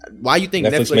 why you think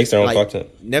Netflix makes their own content?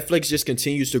 Netflix just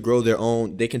continues to grow their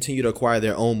own. They continue to acquire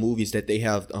their own movies that they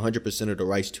have 100% of the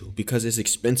rights to because it's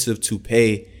expensive to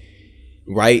pay,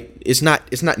 right? It's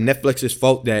not Netflix's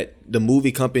fault that the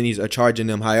movie companies are charging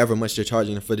them however much they're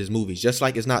charging them for these movies. Just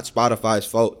like it's not Spotify's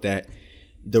fault that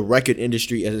the record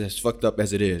industry is as fucked up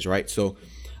as it is, right? So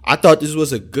I thought this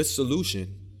was a good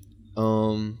solution.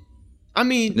 I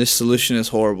mean, this solution is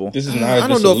horrible. This is not a I good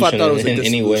don't know if I solution thought it was a in good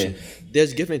any solution. way.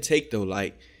 There's give and take though.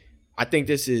 Like, I think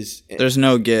this is. There's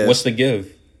no give. What's the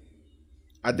give?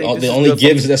 I think The only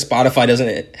gives that Spotify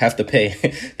doesn't have to pay.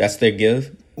 That's their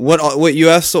give. What you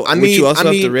also have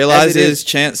to realize is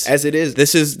Chance, as it is.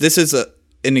 This is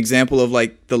an example of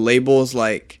like the labels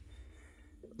like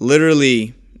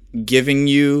literally giving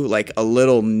you like a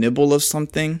little nibble of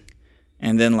something,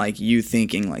 and then like you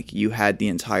thinking like you had the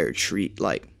entire treat.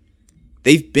 Like,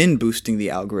 they've been boosting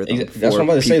the algorithm. That's what I'm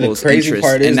about to say. The crazy interest,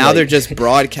 part is, and now like, they're just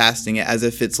broadcasting it as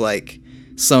if it's like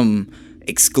some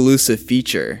exclusive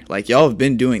feature. Like, y'all have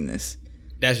been doing this.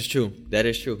 That's true. That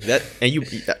is true.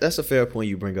 That's a fair point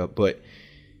you bring up, but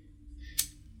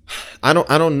I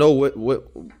don't know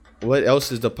what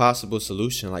else is the possible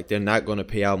solution. Like, they're not going to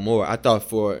pay out more. I thought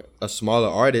for a smaller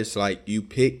artist, like, you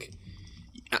pick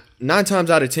 9 times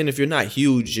out of 10, if you're not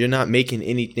huge, you're not making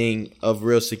anything of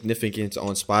real significance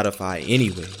on Spotify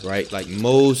anyway, right? Like,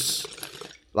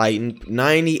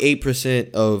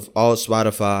 98% of all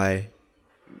Spotify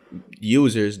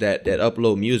users that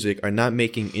upload music are not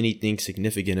making anything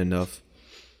significant enough,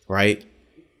 right?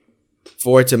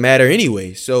 for it to matter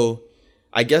anyway. So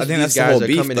I guess I think these that's the guys whole are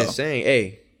beef, coming though. and saying,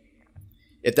 "Hey,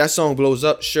 if that song blows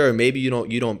up, sure, maybe you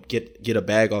don't get a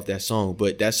bag off that song,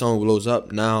 but that song blows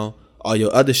up now, all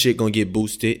your other shit gonna get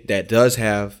boosted that does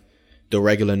have the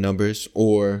regular numbers,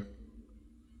 or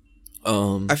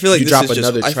I feel like you this drop is just-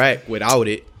 another I- track without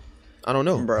it. I don't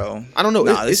know, Bro. I don't know.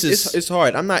 Nah, It's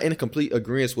hard. I'm not in a complete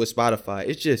agreement with Spotify.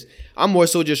 It's just I'm more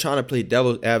so just trying to play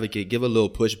devil's advocate, give a little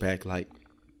pushback. Like,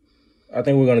 I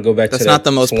think we're gonna go back That's to not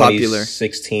the most popular.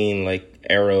 2016 like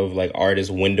era of like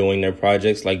artists windowing their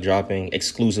projects, like dropping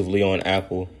exclusively on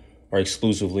Apple or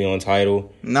exclusively on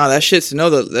Tidal. No, that shit's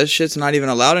not even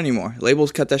allowed anymore.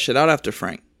 Labels cut that shit out after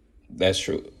Frank. That's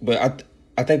true, but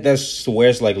I think that's where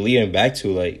it's like leading back to.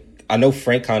 Like, I know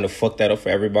Frank kind of fucked that up for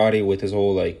everybody with his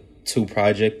whole like 2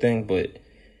 project thing, but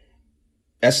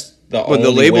that's the only But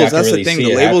the way I labels, can that's really the thing. see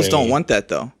The it labels happening. don't want that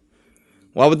though.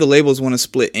 Why would the labels want to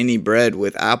split any bread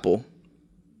with Apple?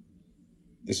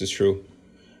 This is true.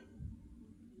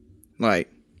 Like,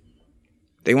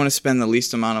 they want to spend the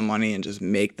least amount of money and just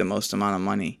make the most amount of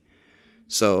money.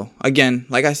 So, again,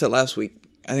 like I said last week,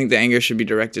 I think the anger should be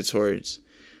directed towards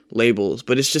labels.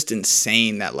 But it's just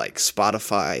insane that, like,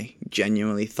 Spotify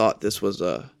genuinely thought this was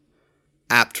a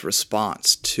apt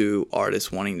response to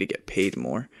artists wanting to get paid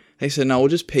more. They said, no, we'll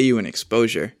just pay you an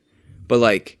exposure. But,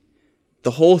 like,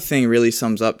 the whole thing really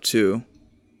sums up to,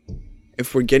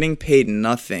 if we're getting paid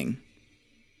nothing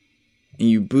and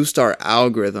you boost our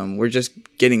algorithm, we're just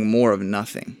getting more of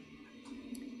nothing.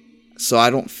 So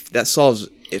it solves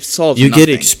you nothing. get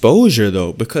exposure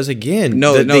though, because again,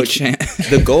 Chance.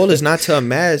 the goal is not to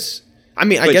amass. I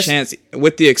mean, I But guess Chance,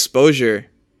 with the exposure,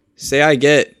 say I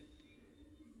get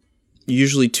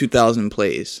usually 2,000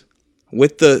 plays.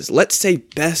 With the, let's say,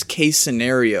 best case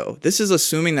scenario, this is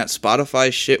assuming that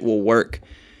Spotify shit will work.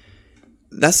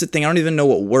 That's the thing. I don't even know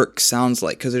what work sounds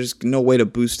like because there's no way to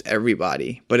boost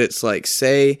everybody. But it's like,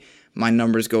 say my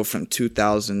numbers go from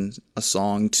 2,000 a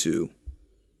song to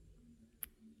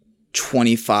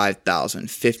 25,000,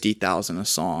 50,000 a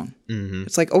song. Mm-hmm.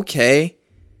 It's like, okay,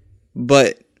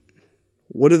 but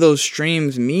what do those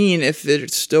streams mean if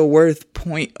it's still worth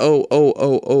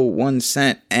 0.00001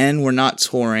 cent and we're not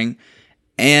touring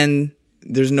and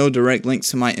there's no direct link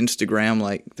to my Instagram?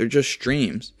 Like, they're just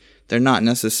streams. They're not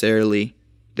necessarily,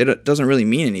 it doesn't really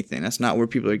mean anything. That's not where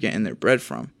people are getting their bread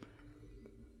from.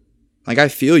 Like, I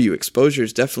feel you. Exposure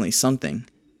is definitely something,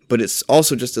 but it's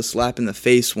also just a slap in the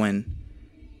face when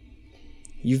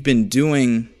you've been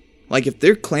doing, like, if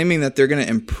they're claiming that they're going to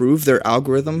improve their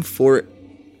algorithm for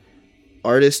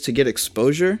artists to get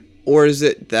exposure, or is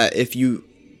it that if you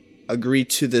agree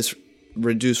to this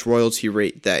reduced royalty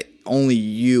rate that only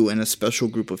you and a special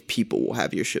group of people will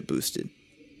have your shit boosted?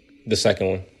 The second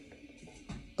one.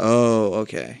 Oh,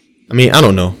 okay. I mean, I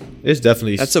don't know. It's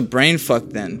definitely That's a brain fuck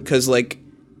then, because, like,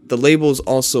 the labels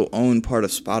also own part of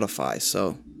Spotify,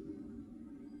 so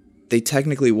they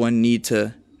technically wouldn't need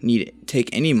to take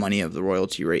any money of the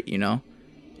royalty rate, you know,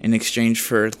 in exchange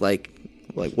for like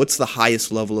what's the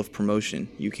highest level of promotion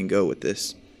you can go with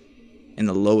this, and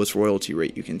the lowest royalty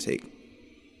rate you can take.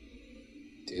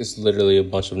 It's literally a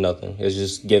bunch of nothing. It's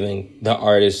just giving the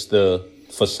artist the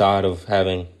facade of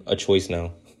having a choice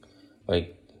now.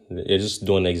 Like, they're just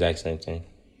doing the exact same thing.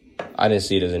 I didn't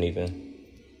see it as anything.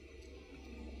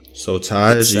 So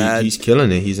Taj, sad. he's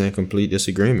killing it. He's in complete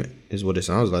disagreement, is what it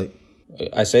sounds like.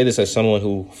 I say this as someone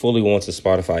who fully wants a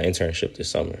Spotify internship this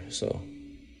summer, so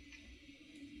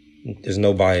there's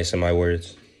no bias in my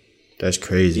words. That's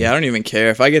crazy. Yeah, I don't even care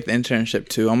if I get the internship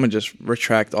too. I'm gonna just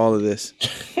retract all of this.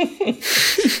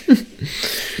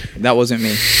 That wasn't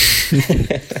me.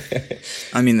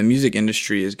 I mean, the music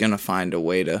industry is gonna find a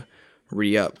way to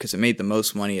re-up because it made the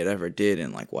most money it ever did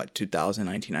in 2000,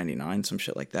 1999, some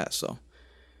shit like that. So,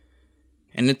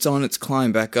 and it's on its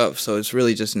climb back up. So it's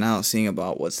really just now seeing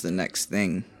about what's the next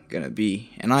thing gonna be.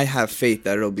 And I have faith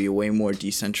that it'll be way more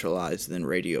decentralized than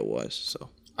radio was. So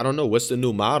I don't know what's the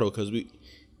new model,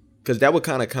 because that would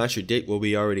kind of contradict what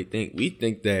we already think. We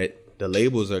think that the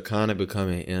labels are kind of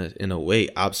becoming in a way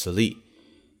obsolete.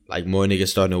 Like, more niggas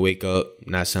starting to wake up,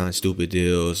 not sign stupid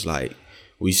deals. Like,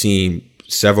 we've seen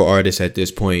several artists at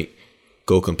this point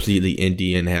go completely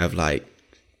indie and have, like,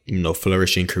 you know,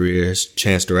 flourishing careers.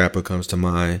 Chance the Rapper comes to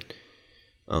mind.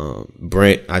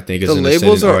 Brent, I think, is the an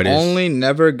labels ascending are artist. only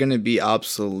never gonna be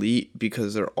obsolete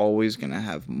because they're always gonna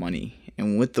have money.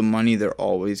 And with the money, they're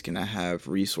always going to have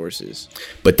resources.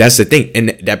 But that's the thing. And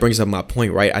that brings up my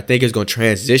point, right? I think it's going to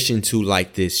transition to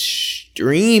like this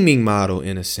streaming model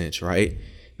in a sense, right?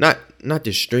 Not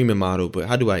the streaming model, but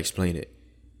how do I explain it?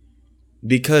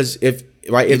 Because if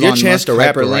you're Elon Chance the Musk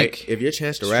Rapper, hyperlink, right? If you're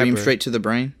Chance the Stream Rapper, straight to the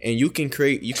brain. and you can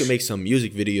make some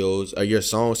music videos or your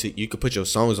songs. You could put your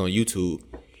songs on YouTube,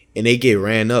 and they get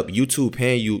ran up. YouTube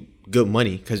paying you good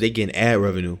money because they getting ad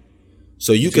revenue.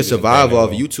 So you can survive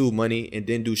off YouTube money and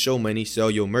then do show money,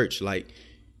 sell your merch. Like,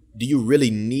 do you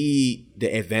really need the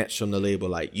advance from the label?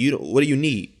 Like, what do you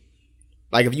need?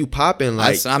 Like, if you popping,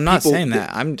 like, I'm not saying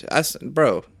that.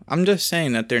 Bro, I'm just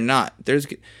saying that they're not.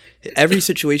 Every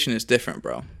situation is different,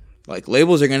 bro. Like,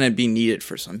 labels are gonna be needed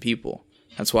for some people.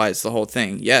 That's why it's the whole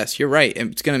thing. Yes, you're right.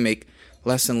 It's gonna make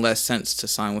less and less sense to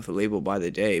sign with a label by the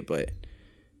day. But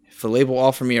if a label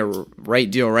offer me a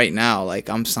right deal right now, like,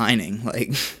 I'm signing.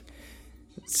 Like,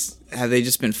 have they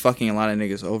just been fucking a lot of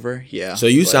niggas over? Yeah. So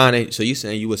you signing? So you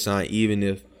saying you would sign even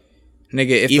if,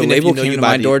 nigga, if the label came to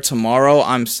my door tomorrow,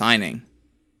 I'm signing.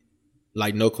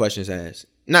 Like, no questions asked.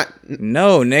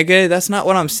 No, nigga, that's not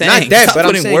what I'm saying. Not that, Stop but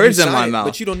putting I'm saying words you in my sign, mouth.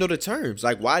 but you don't know the terms.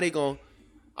 Like, why they going?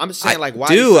 I'm saying, like, why?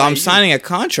 I'm signing a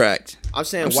contract. I'm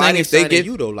saying why they signing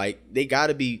you though? Like, they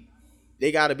gotta be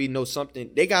know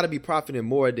something. They gotta be profiting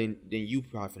more than you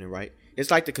profiting, right?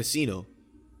 It's like the casino.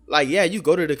 Like, yeah, you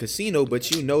go to the casino,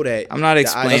 but you know that I'm not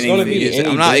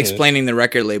explaining the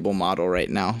record label model right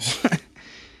now.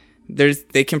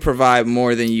 They can provide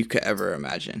more than you could ever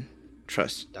imagine.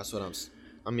 Trust. That's what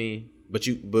I mean, but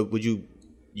would you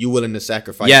willing to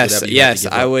sacrifice? Yes,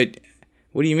 I would.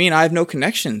 What do you mean? I have no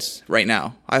connections right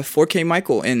now. I have 4K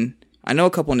Michael, and I know a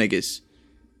couple niggas.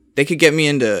 They could get me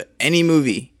into any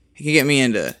movie. They could get me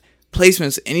into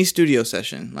placements, any studio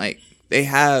session. Like, they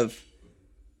have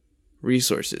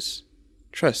resources.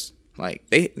 Trust. Like,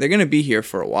 they're gonna be here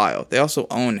for a while. They also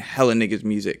own hella niggas'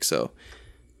 music, so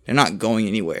they're not going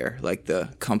anywhere like the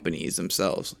companies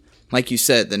themselves. Like you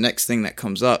said, the next thing that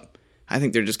comes up, I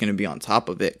think they're just gonna be on top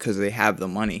of it because they have the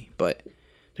money, but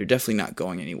they're definitely not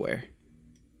going anywhere.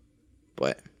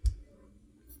 But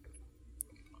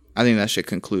I think that should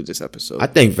conclude this episode. I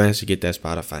think Vance should get that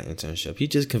Spotify internship. He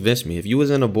just convinced me. If you was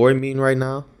in a board meeting right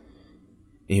now,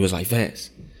 and he was like, Vance,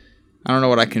 I don't know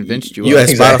what I convinced you. You at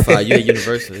Spotify, you at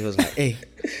Universal. He was like, hey,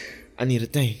 I need a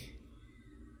thing.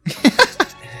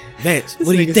 Vance,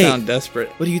 what do you think? Sound desperate.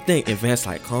 What do you think? And Vance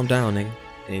like, calm down, nigga.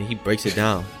 And he breaks it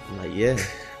down. I'm like, yeah.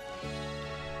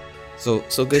 So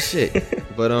good shit.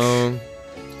 But I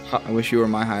wish you were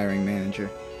my hiring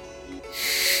manager.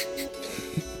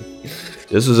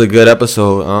 This was a good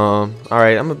episode. All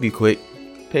right, I'm gonna be quick.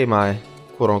 Pay my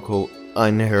quote unquote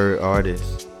unheard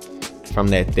artist from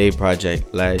that They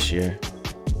project last week.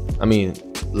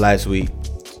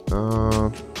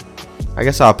 I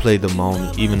guess I'll play The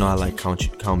Moment, even though I like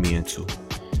Count Me In too.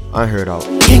 Unheard out.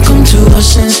 Can't come to a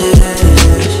senses.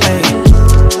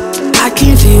 I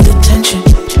can feel the tension.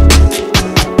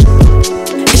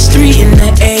 It's 3 in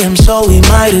the AM, so we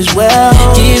might as well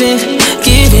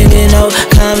Giving me no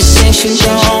conversation.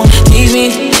 Don't tease me,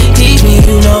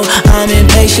 you know I'm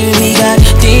impatient. We got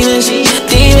demons,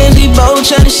 we both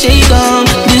trying to shake them.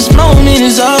 This moment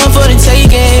is all for the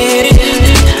taking.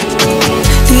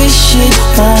 This shit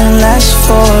won't last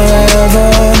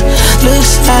forever.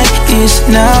 Looks like it's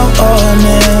now or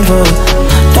never.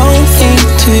 Don't think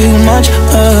too much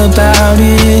about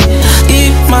it.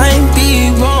 It might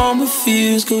be wrong, but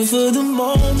feels good for the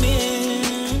moment.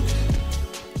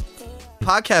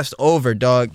 Podcast over, dog.